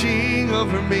watching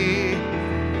over me.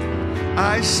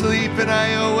 I sleep and I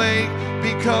awake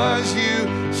because you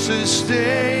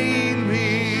sustain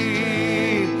me.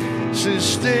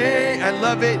 Sustain, I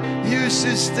love it. You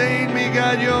sustain me,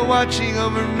 God. You're watching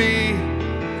over me.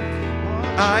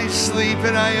 I sleep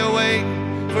and I awake,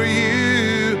 for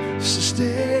you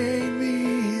sustain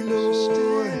me,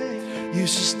 Lord. You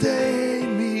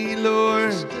sustain me,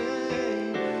 Lord.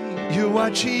 You're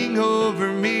watching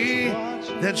over me.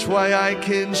 That's why I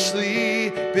can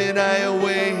sleep and I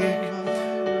awake.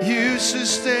 You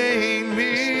sustain me.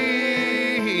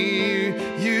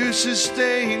 You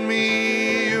sustain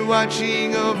me. You're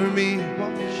watching over me.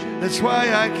 That's why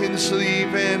I can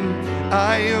sleep and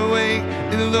I awake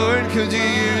in the Lord, because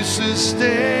you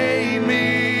sustain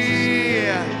me.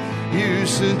 You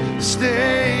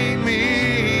sustain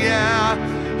me. Yeah.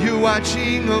 You're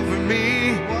watching over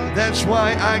me. That's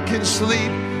why I can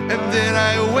sleep and then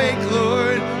I awake,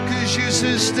 Lord, because you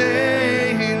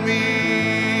sustain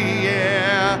me.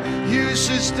 Yeah. You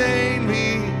sustain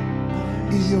me.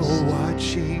 You're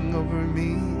watching over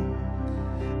me.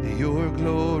 Your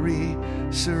glory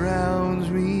surrounds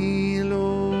me,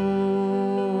 Lord.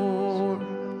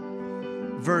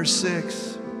 Verse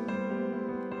 6.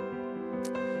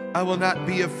 I will not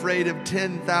be afraid of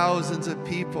 10,000s of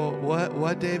people.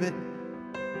 What, David?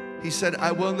 He said,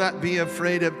 I will not be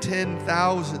afraid of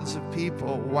 10,000s of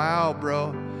people. Wow,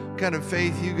 bro. What kind of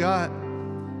faith you got?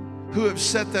 Who have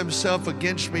set themselves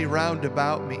against me round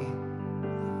about me.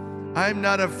 I'm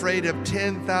not afraid of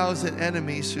 10,000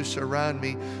 enemies who surround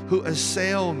me, who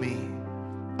assail me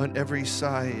on every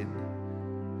side.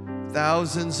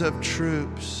 Thousands of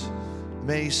troops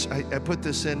may, I put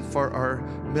this in for our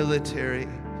military.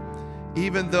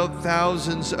 Even though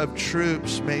thousands of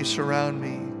troops may surround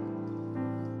me,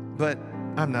 but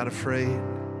I'm not afraid.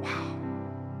 Wow.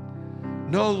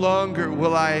 No longer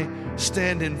will I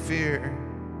stand in fear,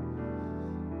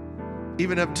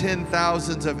 even of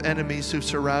 10,000s of enemies who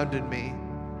surrounded me.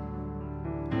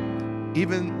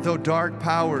 Even though dark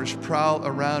powers prowl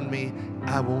around me,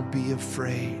 I won't be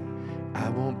afraid. I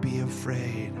won't be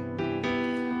afraid.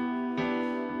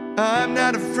 I'm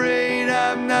not afraid,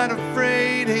 I'm not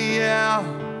afraid, yeah.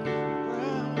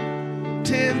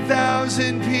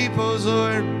 10,000 people,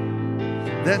 Lord,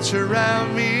 that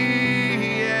surround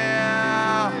me,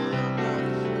 yeah.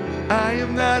 I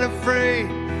am not afraid,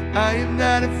 I am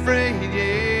not afraid,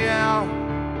 yeah.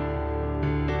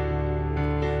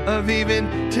 Of even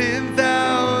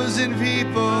 10,000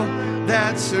 people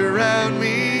that surround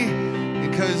me,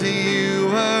 because you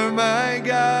are my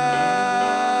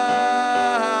God.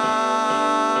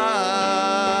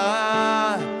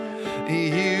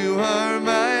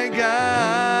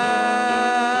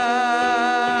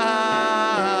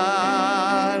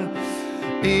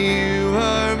 You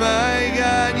are my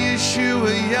God,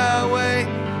 Yeshua, Yahweh.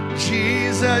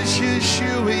 Jesus,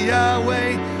 Yeshua,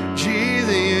 Yahweh.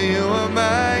 Jesus, you are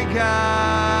my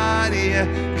God. Yeah.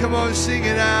 Come on, sing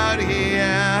it out here.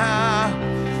 Yeah.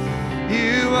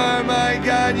 You are my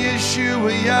God,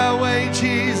 Yeshua, Yahweh,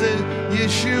 Jesus.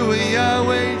 Yeshua,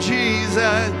 Yahweh,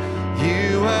 Jesus.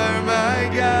 You are my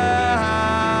God.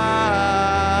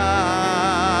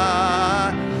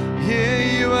 Yeah,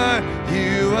 you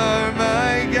are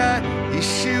my God.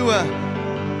 Yeshua,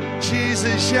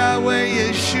 Jesus, Yahweh,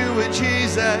 Yeshua,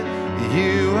 Jesus.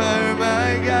 You are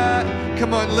my God.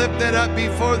 Come on, lift that up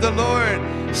before the Lord.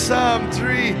 Psalm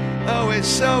 3. Oh, it's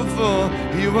so full.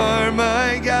 You are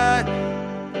my God.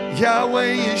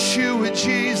 Yahweh, Yeshua,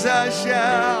 Jesus,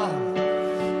 Yah.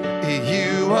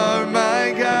 You are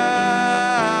my God.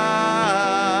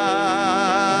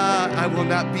 I will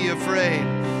not be afraid.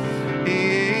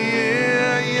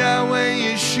 Yeah, Yahweh,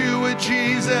 Yeshua,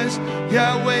 Jesus.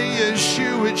 Yahweh,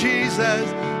 Yeshua,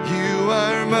 Jesus. You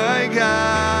are my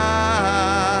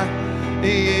God.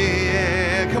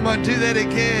 Yeah, come on, do that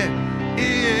again.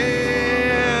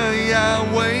 Yeah,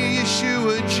 Yahweh,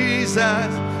 Yeshua, Jesus.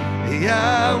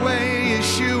 Yahweh,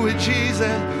 Yeshua,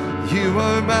 Jesus, you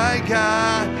are my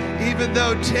God. Even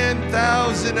though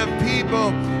 10,000 of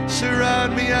people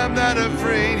surround me, I'm not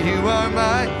afraid. You are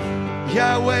my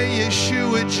Yahweh,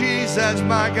 Yeshua, Jesus,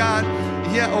 my God.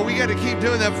 Yeah, oh, we got to keep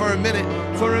doing that for a minute.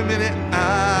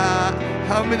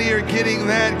 How many are getting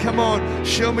that? Come on,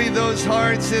 show me those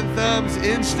hearts and thumbs.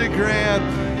 Instagram.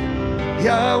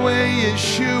 Yahweh,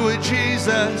 Yeshua,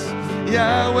 Jesus.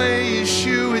 Yahweh,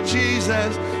 Yeshua,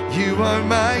 Jesus. You are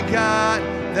my God.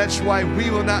 That's why we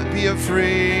will not be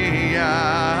afraid.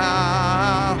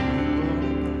 Yahweh,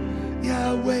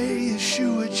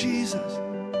 Yeshua, Jesus.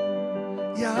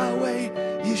 Yahweh,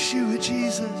 Yeshua,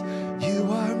 Jesus. You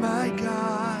are my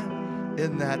God.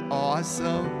 Isn't that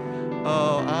awesome?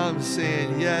 Oh, I'm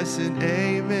saying yes and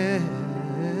amen.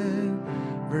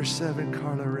 Verse 7,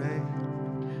 Carla Ray.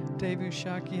 Dave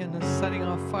Ushakian is setting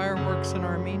off fireworks in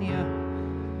Armenia.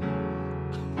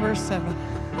 Verse 7.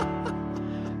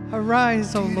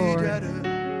 Arise, O Lord.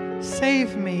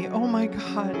 Save me, O my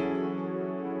God.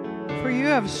 For you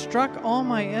have struck all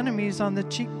my enemies on the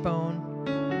cheekbone.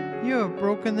 You have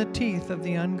broken the teeth of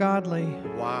the ungodly.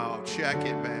 Wow, check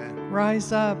it, man.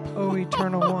 Rise up, O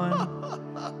Eternal One.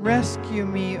 Rescue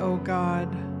me, O God.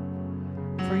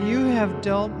 For you have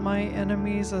dealt my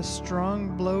enemies a strong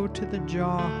blow to the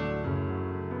jaw.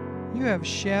 You have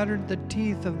shattered the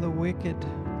teeth of the wicked.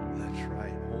 That's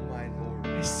right. Oh, my Lord.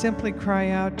 I simply cry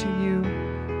out to you,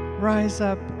 rise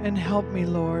up and help me,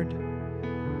 Lord.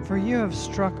 For you have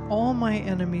struck all my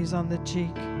enemies on the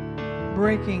cheek,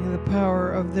 breaking the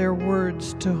power of their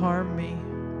words to harm me.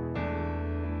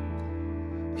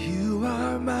 You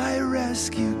are my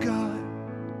rescue, God.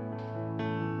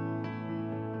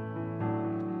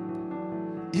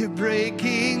 You're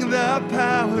breaking the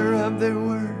power of their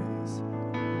words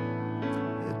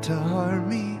to harm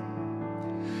me.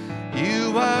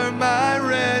 You are my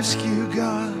rescue,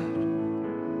 God.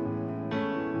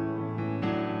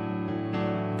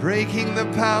 Breaking the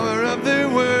power of their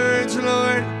words,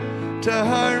 Lord, to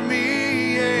harm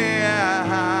me.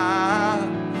 Yeah.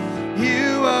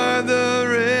 You are the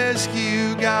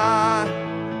rescue, God.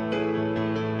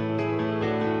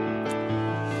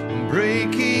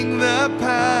 Breaking the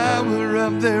power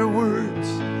of their words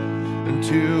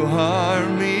to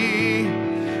harm me.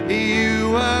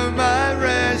 You are my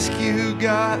rescue,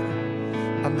 God.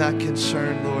 I'm not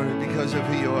concerned, Lord, because of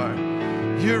who you are.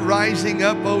 You're rising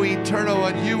up, O Eternal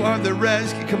One. You are the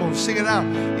rescue. Come on, sing it out.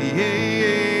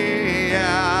 Yeah.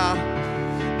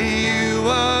 You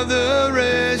are the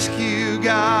rescue,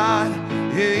 God.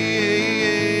 Yeah.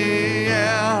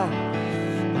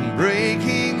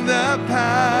 Breaking the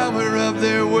power of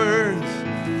their words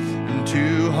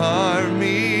to harm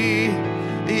me.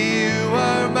 You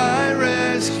are my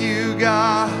rescue,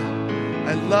 God.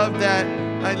 I love that.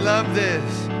 I love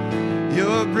this.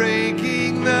 You're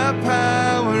breaking the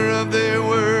power of their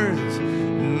words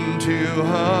to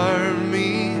harm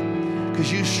me.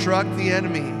 Because you struck the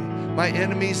enemy, my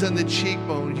enemies on the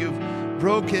cheekbone. You've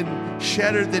broken,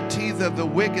 shattered the teeth of the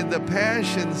wicked. The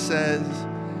Passion says,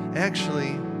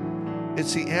 actually,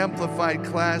 it's the Amplified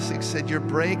Classic, said you're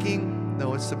breaking,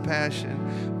 no, it's the Passion,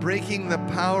 breaking the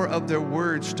power of their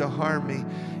words to harm me.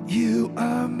 You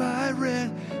are my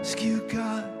rescue,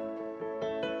 God.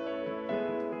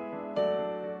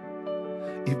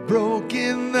 You've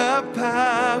broken the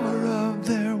power of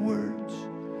their words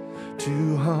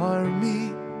to harm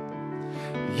me.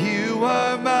 You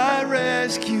are my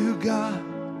rescue, God.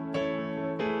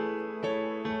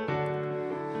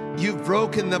 You've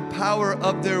broken the power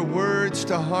of their words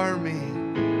to harm me.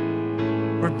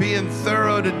 We're being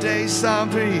thorough today, Psalm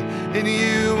 3. And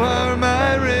you are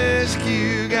my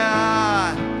rescue,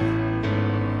 God.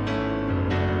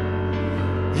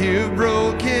 You've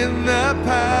broken the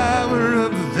power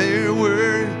of their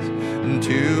words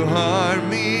to harm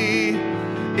me.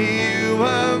 You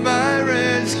are my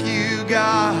rescue,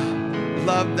 God.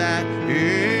 Love that.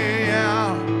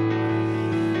 Yeah.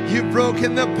 You've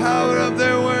broken the power of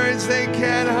their words. They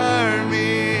can't harm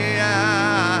me.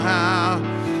 Yeah.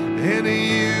 And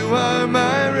you are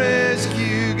my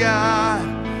rescue, God.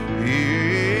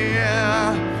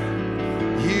 Yeah.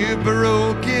 You've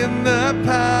broken the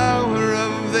power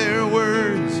of their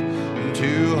words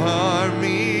to harm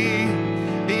me.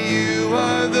 You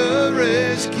are the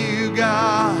rescue,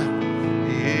 God.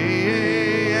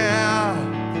 Yeah.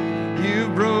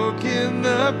 You've broken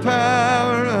the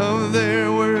power of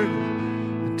their word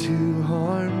to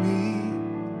harm me.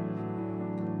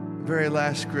 Very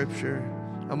last scripture.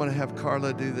 I'm going to have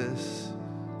Carla do this.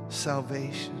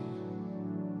 Salvation.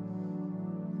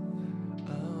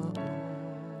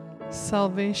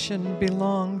 Salvation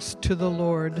belongs to the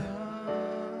Lord.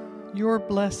 Your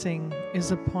blessing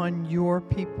is upon your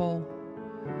people.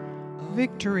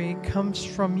 Victory comes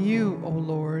from you, O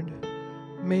Lord.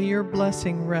 May your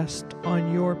blessing rest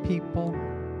on your people.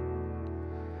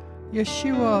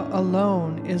 Yeshua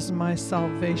alone is my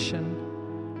salvation,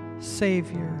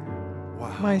 Savior.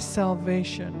 Wow. My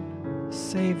salvation,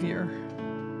 Savior.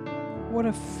 What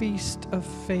a feast of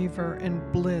favor and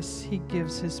bliss he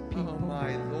gives his people. Oh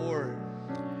my Lord.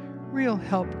 Real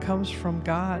help comes from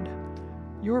God.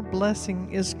 Your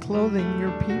blessing is clothing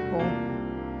your people.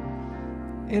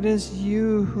 It is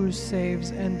you who saves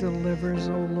and delivers,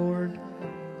 O Lord.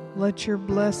 Let your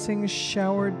blessings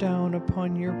shower down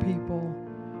upon your people.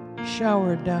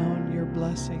 Shower down your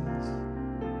blessings.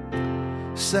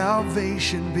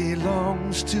 Salvation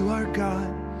belongs to our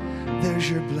God. There's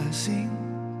your blessing.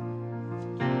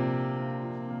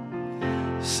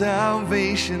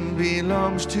 Salvation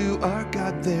belongs to our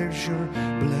God. There's your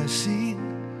blessing.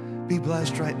 Be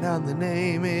blessed right now in the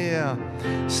name, yeah.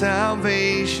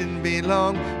 Salvation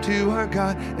belongs to our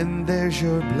God, and there's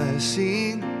your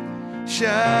blessing.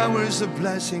 Showers of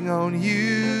blessing on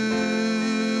you.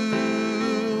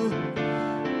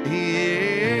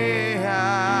 Yeah.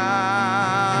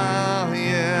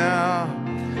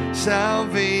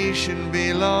 Salvation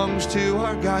belongs to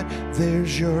our God.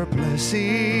 There's your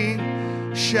blessing.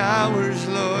 Showers,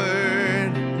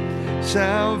 Lord.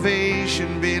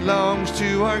 Salvation belongs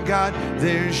to our God.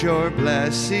 There's your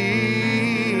blessing.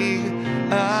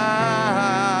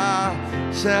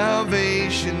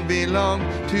 Salvation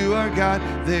belongs to our God.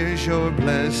 There's your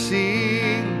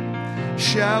blessing.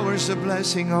 Showers of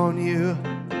blessing on you.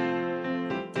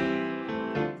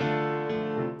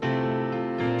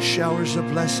 Showers of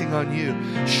blessing on you.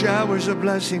 Showers of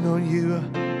blessing on you.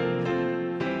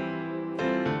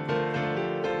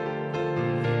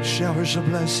 Showers of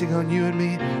blessing on you and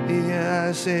me. Yeah,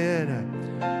 I said,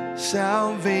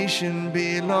 salvation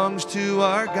belongs to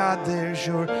our God. There's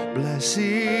your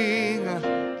blessing.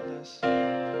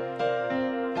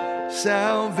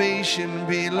 Salvation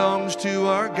belongs to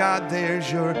our God.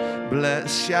 There's your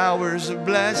showers of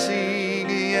blessing.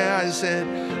 Yeah, I said,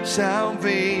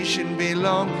 salvation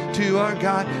belongs to our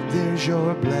God. There's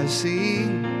your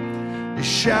blessing.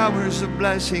 Showers of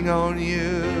blessing on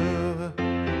you.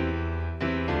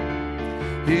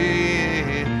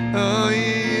 Yeah. Oh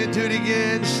yeah, do it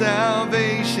again.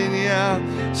 Salvation, yeah.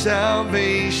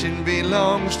 Salvation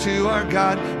belongs to our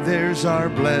God. There's our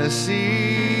blessing,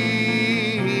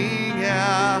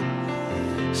 yeah.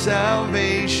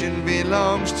 Salvation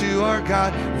belongs to our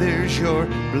God. There's your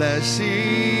blessing,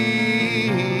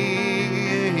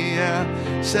 yeah.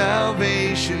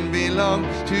 Salvation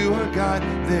belongs to our God.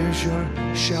 There's your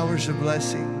showers of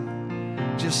blessing.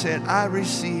 Just said, I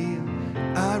receive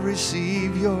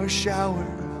your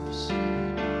showers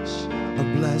of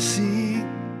blessing.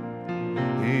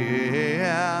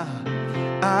 Yeah,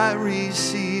 I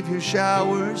receive your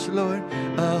showers, Lord,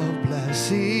 of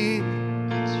blessing.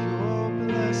 It's your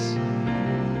blessing.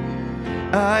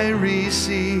 I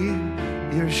receive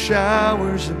your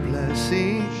showers of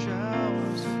blessing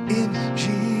in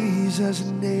Jesus'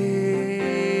 name.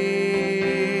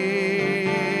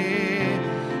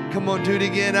 Come on, do it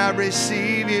again. I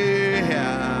receive you.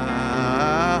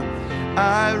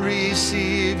 I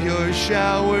receive your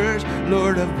showers,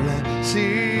 Lord of blessing.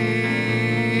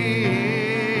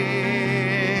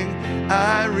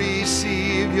 I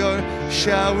receive your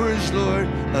showers, Lord,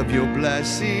 of your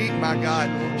blessing. My God,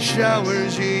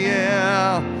 showers,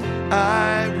 yeah.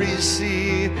 I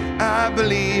receive. I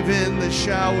believe in the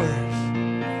showers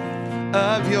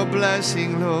of your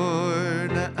blessing,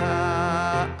 Lord.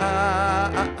 Now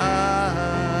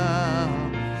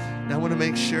I want to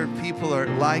make sure people are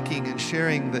liking and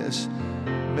sharing this.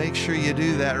 Make sure you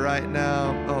do that right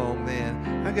now. Oh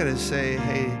man, I gotta say,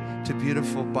 hey, to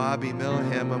beautiful Bobby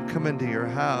Milham, I'm coming to your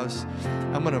house.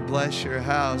 I'm gonna bless your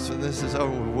house. When this is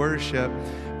over with worship,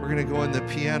 we're gonna go in the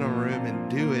piano room and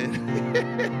do it.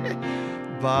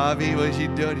 Bobby, what you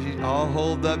doing? You all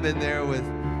holed up in there with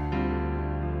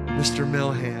Mr.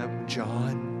 Milham,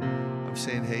 John. I'm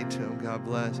saying hey to him. God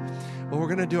bless. Well, we're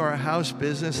gonna do our house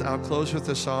business. I'll close with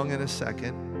a song in a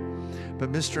second.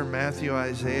 But Mr. Matthew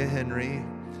Isaiah Henry,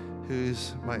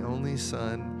 who's my only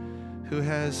son, who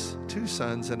has 2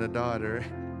 sons and a daughter,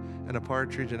 and a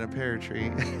partridge and a pear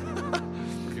tree.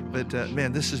 But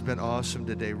man, this has been awesome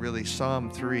today, really.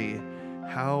 Psalm 3,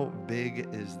 how big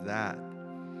is that?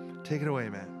 Take it away,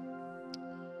 man.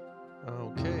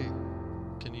 Okay.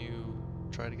 Can you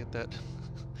try to get that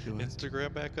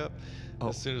Instagram back up? Oh.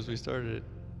 As soon as we started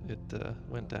it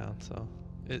went down. So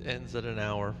it ends at an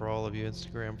hour for all of you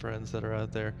Instagram friends that are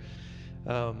out there.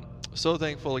 So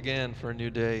thankful again for a new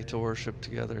day to worship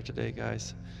together today,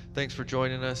 guys. Thanks for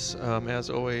joining us. As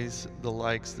always, the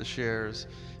likes, the shares,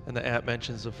 and the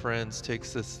mentions of friends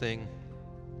takes this thing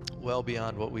well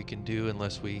beyond what we can do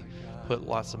unless we put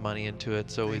lots of money into it.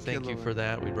 So we thank you for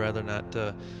that. We'd rather not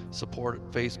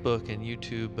support Facebook and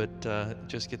YouTube, but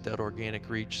just get that organic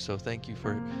reach. So thank you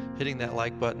for hitting that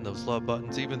like button, those love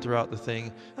buttons, even throughout the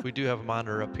thing. We do have a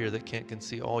monitor up here that can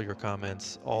see all your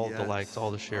comments, all the likes,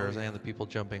 all the shares, and the people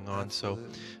jumping on.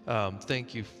 Absolutely. So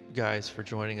thank you guys for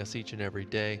joining us each and every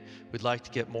day. We'd like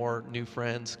to get more new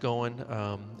friends going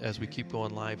as we keep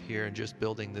going live here and just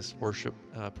building this worship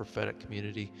prophetic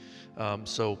community.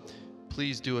 So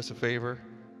please do us a favor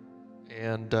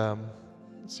and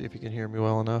let's see if you can hear me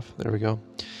well enough. There we go.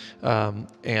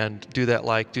 And do that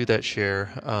like, do that share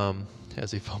as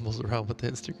he fumbles around with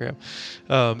the Instagram.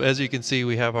 As you can see,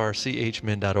 we have our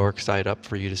chmin.org site up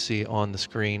for you to see on the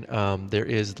screen. There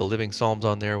is the Living Psalms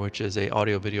on there, which is a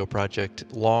audio video project,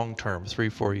 long-term,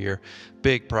 3-4 year,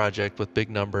 big project with big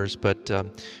numbers, but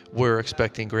we're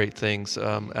expecting great things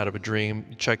out of a dream.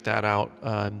 Check that out.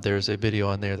 There's a video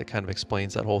on there that kind of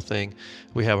explains that whole thing.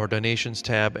 We have our donations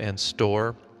tab and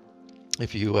store.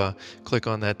 If you click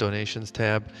on that donations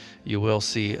tab, you will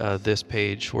see this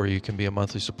page where you can be a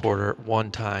monthly supporter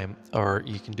one time, or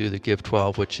you can do the Give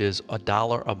 12, which is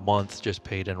 $1 a month just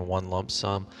paid in one lump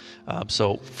sum.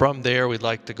 So from there, we'd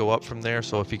like to go up from there.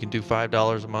 So if you can do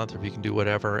 $5 a month, or if you can do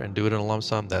whatever and do it in a lump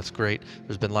sum, that's great.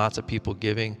 There's been lots of people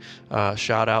giving.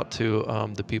 Shout out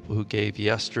to the people who gave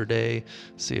yesterday.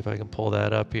 See if I can pull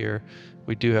that up here.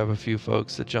 We do have a few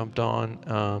folks that jumped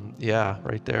on. Yeah,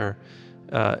 right there.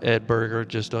 Ed Berger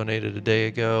just donated a day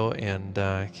ago, and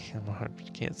I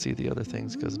can't see the other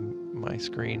things because of my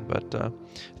screen, but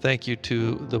thank you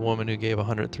to the woman who gave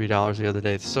 $103 the other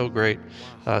day. It's so great.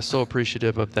 So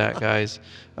appreciative of that, guys.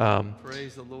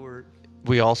 Praise the Lord.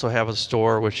 We also have a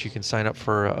store which you can sign up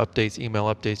for updates,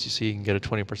 email updates. You see you can get a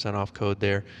 20% off code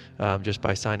there just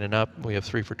by signing up. We have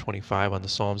 3 for $25 on the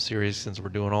Psalm series since we're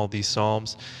doing all these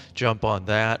Psalms. Jump on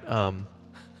that.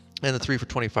 And the 3 for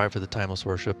 $25 for the timeless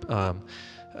worship.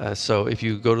 So if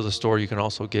you go to the store, you can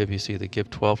also give. You see the Give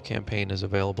 12 campaign is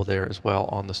available there as well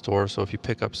on the store. So if you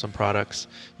pick up some products,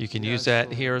 you can use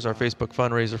that. Here is our Facebook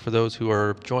fundraiser for those who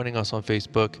are joining us on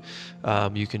Facebook.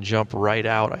 You can jump right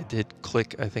out. I did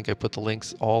click. I think I put the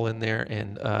links all in there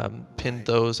and pinned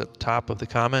those at the top of the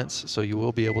comments. So you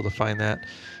will be able to find that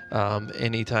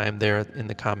anytime there in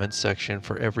the comments section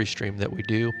for every stream that we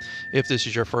do. If this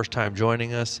is your first time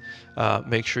joining us,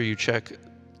 make sure you check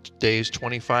days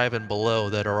 25 and below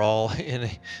that are all in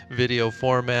a video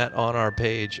format on our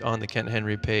page, on the Kent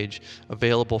Henry page,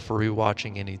 available for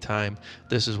rewatching anytime.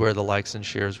 This is where the likes and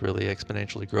shares really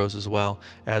exponentially grows as well,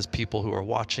 as people who are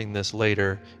watching this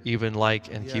later even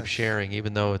like and keep sharing,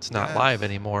 even though it's not live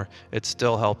anymore. It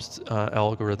still helps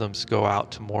algorithms go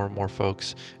out to more and more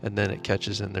folks, and then it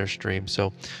catches in their stream.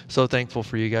 So thankful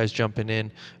for you guys jumping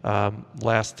in.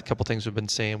 Last couple things we've been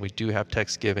saying, we do have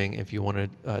text giving. If you want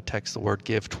to text the word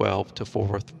Give 12 to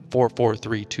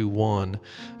 44321,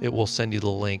 it will send you the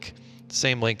link.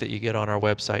 Same link that you get on our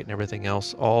website and everything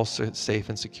else, all safe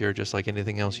and secure, just like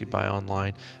anything else you buy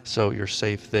online. So you're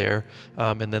safe there.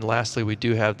 And then lastly, we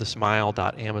do have the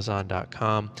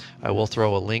smile.amazon.com. I will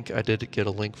throw a link. I did get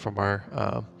a link from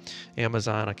our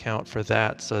Amazon account for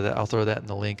that, so that I'll throw that in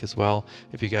the link as well.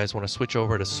 If you guys want to switch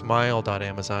over to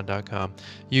smile.amazon.com,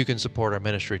 you can support our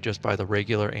ministry just by the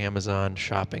regular Amazon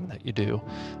shopping that you do.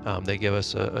 They give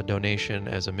us a donation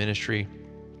as a ministry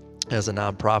as a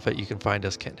nonprofit, you can find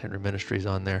us, Kent Henry Ministries,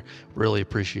 on there. Really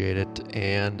appreciate it.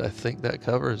 And I think that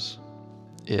covers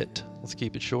it. Let's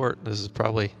keep it short. This is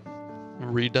probably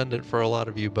redundant for a lot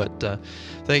of you, but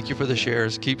thank you for the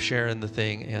shares. Keep sharing the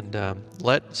thing, and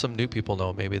let some new people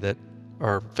know maybe that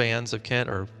are fans of Kent,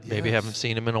 or maybe Yes. haven't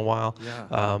seen him in a while.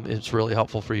 Yeah. It's really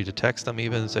helpful for you to text them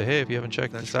even and say, hey, if you haven't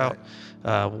checked That's this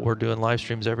out, we're doing live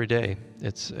streams every day.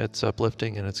 It's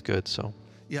uplifting and it's good. So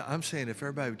Yeah, I'm saying if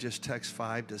everybody would just text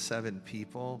 5 to 7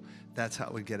 people, that's how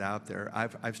it would get out there.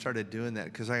 I've started doing that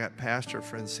because I got pastor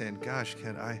friends saying, gosh,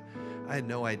 Ken, I had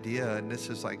no idea, and this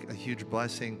is like a huge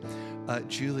blessing.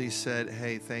 Julie said,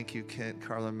 hey, thank you, Kent,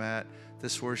 Carla, Matt.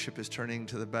 This worship is turning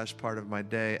to the best part of my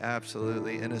day.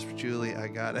 Absolutely. And as for Julie, I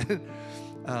got it.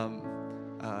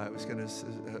 I was going to say,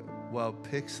 well,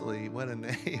 Pixley, what a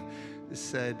name,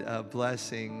 said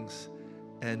blessings.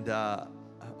 And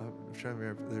I'm trying to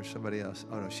remember if there's somebody else.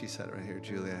 Oh, no, she said it right here.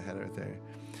 Julie, I had her there.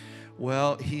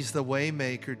 Well, he's the way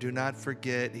maker. Do not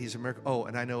forget. He's a miracle. Oh,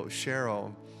 and I know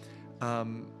Cheryl.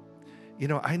 You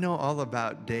know, I know all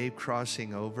about Dave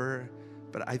crossing over,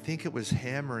 but I think it was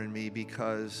hammering me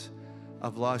because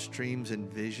of lost dreams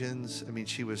and visions. I mean,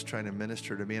 she was trying to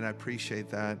minister to me, and I appreciate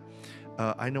that.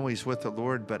 I know he's with the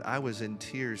Lord, but I was in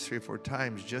tears 3 or 4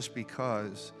 times just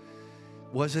because,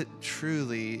 was it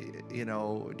truly, you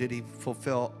know, did he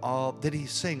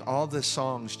sing all the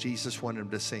songs Jesus wanted him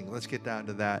to sing? Let's get down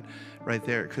to that right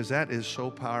there, because that is so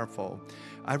powerful.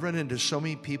 I've run into so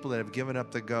many people that have given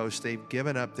up the ghost. They've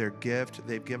given up their gift.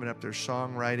 They've given up their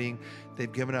songwriting.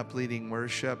 They've given up leading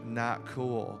worship. Not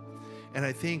cool. And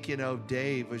I think, you know,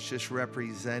 Dave was just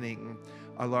representing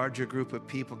a larger group of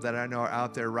people that I know are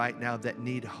out there right now that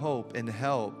need hope and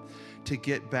help to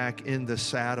get back in the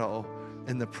saddle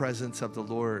in the presence of the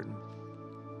Lord.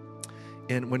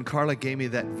 And when Carla gave me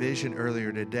that vision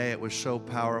earlier today, it was so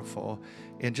powerful.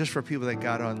 And just for people that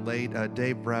got on late,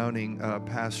 Dave Browning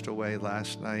passed away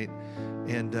last night.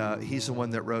 And he's the one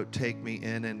that wrote Take Me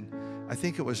In. And I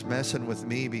think it was messing with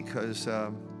me because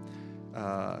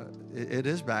it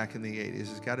is back in the 80s.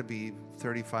 It's got to be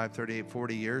 35, 38,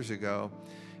 40 years ago.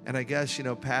 And I guess, you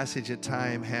know, passage of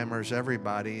time hammers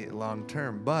everybody long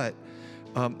term. But,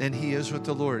 and he is with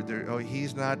the Lord.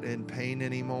 He's not in pain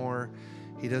anymore.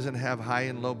 He doesn't have high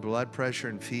and low blood pressure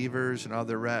and fevers and all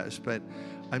the rest. But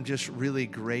I'm just really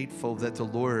grateful that the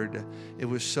Lord, it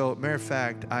was so, matter of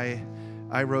fact, I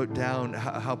wrote down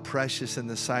how precious in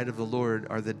the sight of the Lord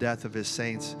are the death of his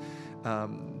saints,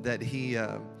 that he,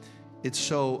 it's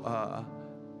so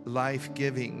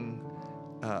life-giving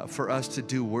for us to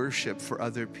do worship for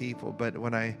other people. But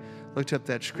when I looked up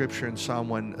that scripture in Psalm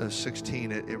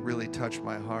 116, it really touched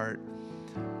my heart.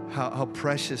 How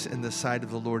precious in the sight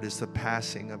of the Lord is the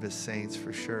passing of his saints,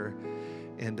 for sure.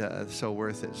 And so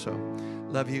worth it. So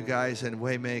love you guys. And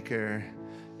Waymaker,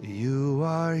 you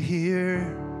are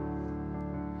here,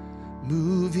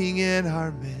 moving in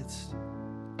our midst.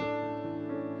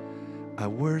 I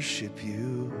worship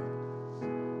you.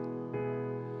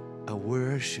 I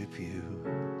worship you.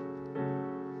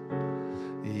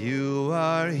 You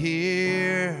are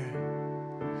here,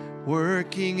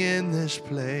 working in this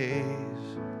place.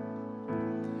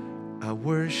 I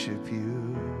worship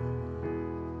you.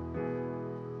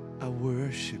 I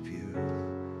worship you.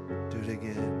 Do it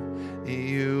again.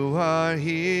 You are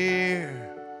here,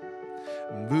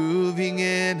 moving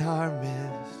in our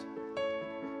midst.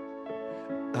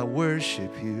 I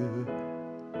worship you.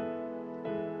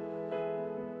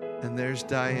 And there's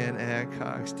Diane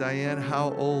Adcox. Diane,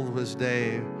 how old was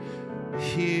Dave?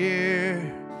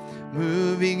 Here,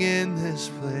 moving in this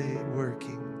place,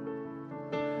 working.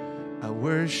 I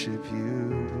worship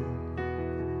you.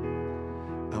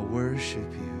 I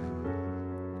worship you.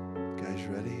 Guys,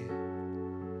 ready?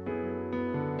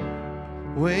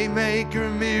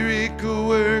 Waymaker, miracle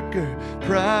worker,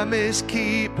 promise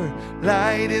keeper,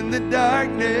 light in the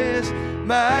darkness.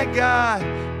 My God,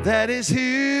 that is who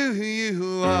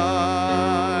you are.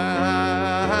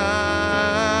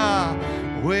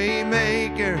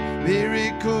 Waymaker,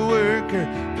 miracle worker,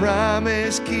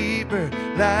 promise keeper,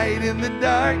 light in the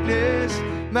darkness.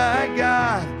 My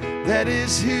God, that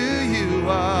is who you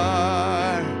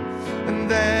are. And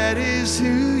that is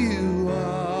who you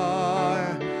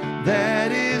are.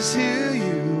 That is who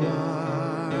you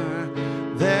are.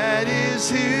 That is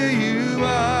who you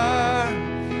are.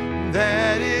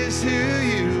 That is who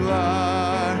you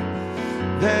are.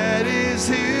 That is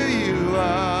who you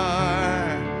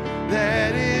are.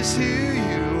 That is who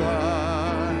you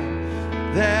are.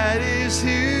 That is who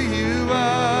you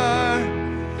are.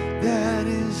 That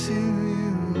is who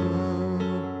you are.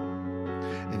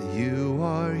 And you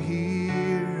are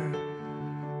here,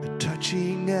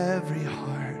 touching every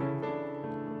heart.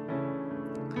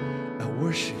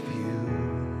 worship you.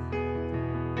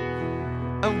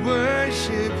 I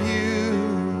worship you.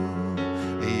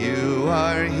 You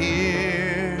are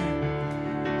here,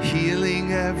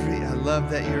 healing I love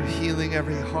that you're healing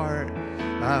every heart.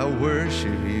 I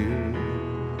worship you.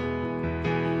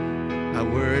 I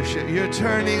worship, you're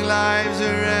turning lives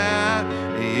around.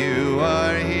 You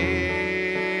are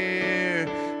here,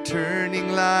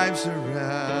 turning lives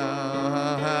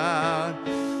around.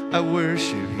 I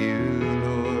worship you,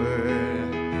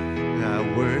 Lord.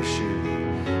 I worship you.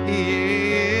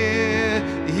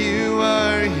 Yeah, you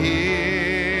are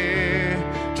here,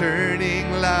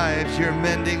 turning lives. You're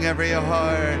mending every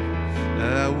heart.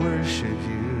 I worship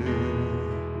you.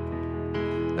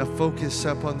 Now focus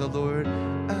up on the Lord.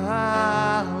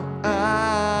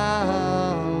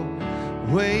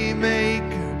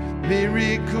 Waymaker,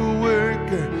 miracle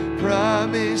worker,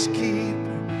 promise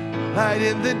keeper, light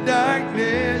in the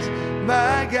darkness,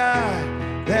 my God,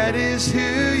 that is who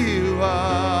you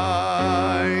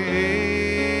are.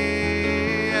 Yeah.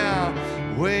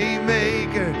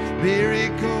 Waymaker,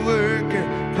 miracle worker,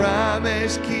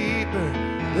 promise keeper,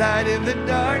 light in the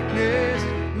darkness,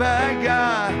 my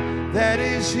God, that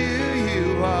is who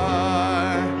you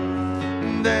are.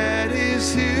 That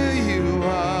is who you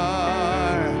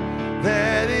are.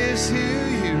 That is who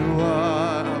you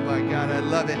are. Oh my God, I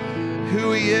love it.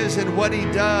 Who he is and what he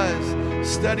does.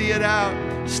 Study it out.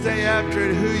 Stay after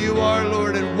it. Who you are,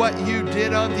 Lord, and what you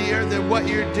did on the earth and what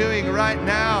you're doing right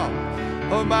now.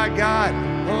 Oh my God.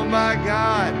 Oh my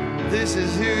God. This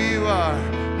is who you are.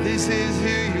 This is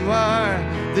who you are.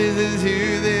 This is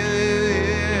who this is.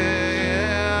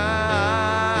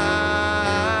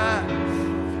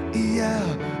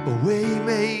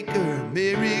 Waymaker,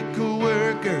 miracle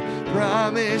worker,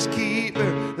 promise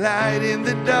keeper, light in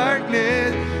the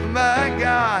darkness, my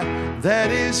God,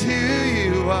 that is who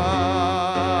you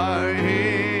are.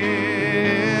 Yeah.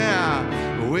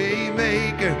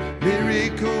 Waymaker,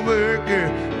 miracle worker,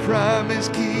 promise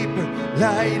keeper,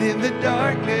 light in the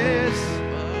darkness,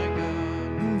 my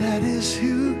God, that is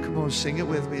who. Come on, sing it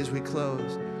with me as we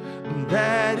close.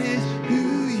 That is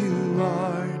who you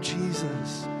are,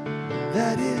 Jesus.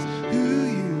 That is who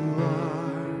you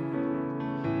are.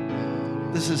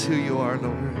 This is who you are,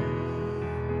 Lord.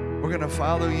 We're going to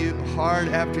follow you hard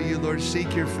after you, Lord.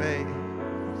 Seek your face.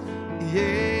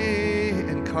 Yay.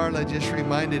 And Carla just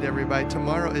reminded everybody,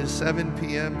 tomorrow is 7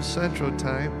 p.m. Central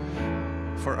Time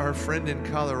for our friend in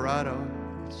Colorado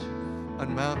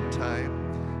on Mountain Time.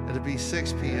 It'll be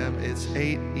 6 p.m. It's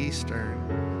 8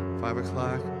 Eastern, 5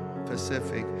 o'clock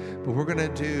Pacific. But we're going to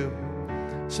do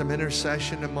some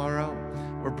intercession tomorrow.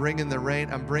 We're bringing the rain.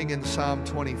 I'm bringing Psalm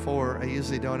 24. I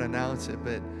usually don't announce it,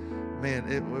 but man,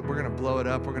 we're going to blow it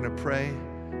up. We're going to pray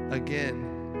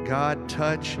again. God,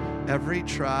 touch every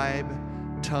tribe,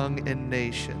 tongue, and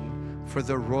nation, for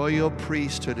the royal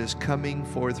priesthood is coming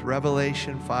forth.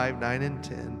 Revelation 5, 9, and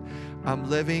 10. I'm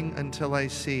living until I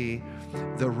see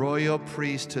the royal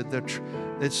priesthood.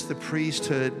 It's the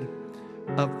priesthood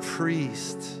of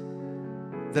priests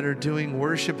that are doing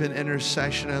worship and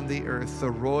intercession on the earth,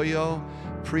 the royal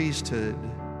priesthood.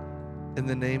 In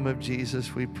the name of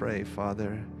Jesus we pray,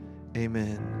 Father.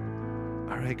 Amen.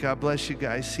 All right, God bless you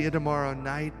guys. See you tomorrow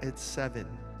night at 7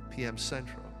 p.m.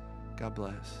 Central. God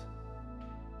bless.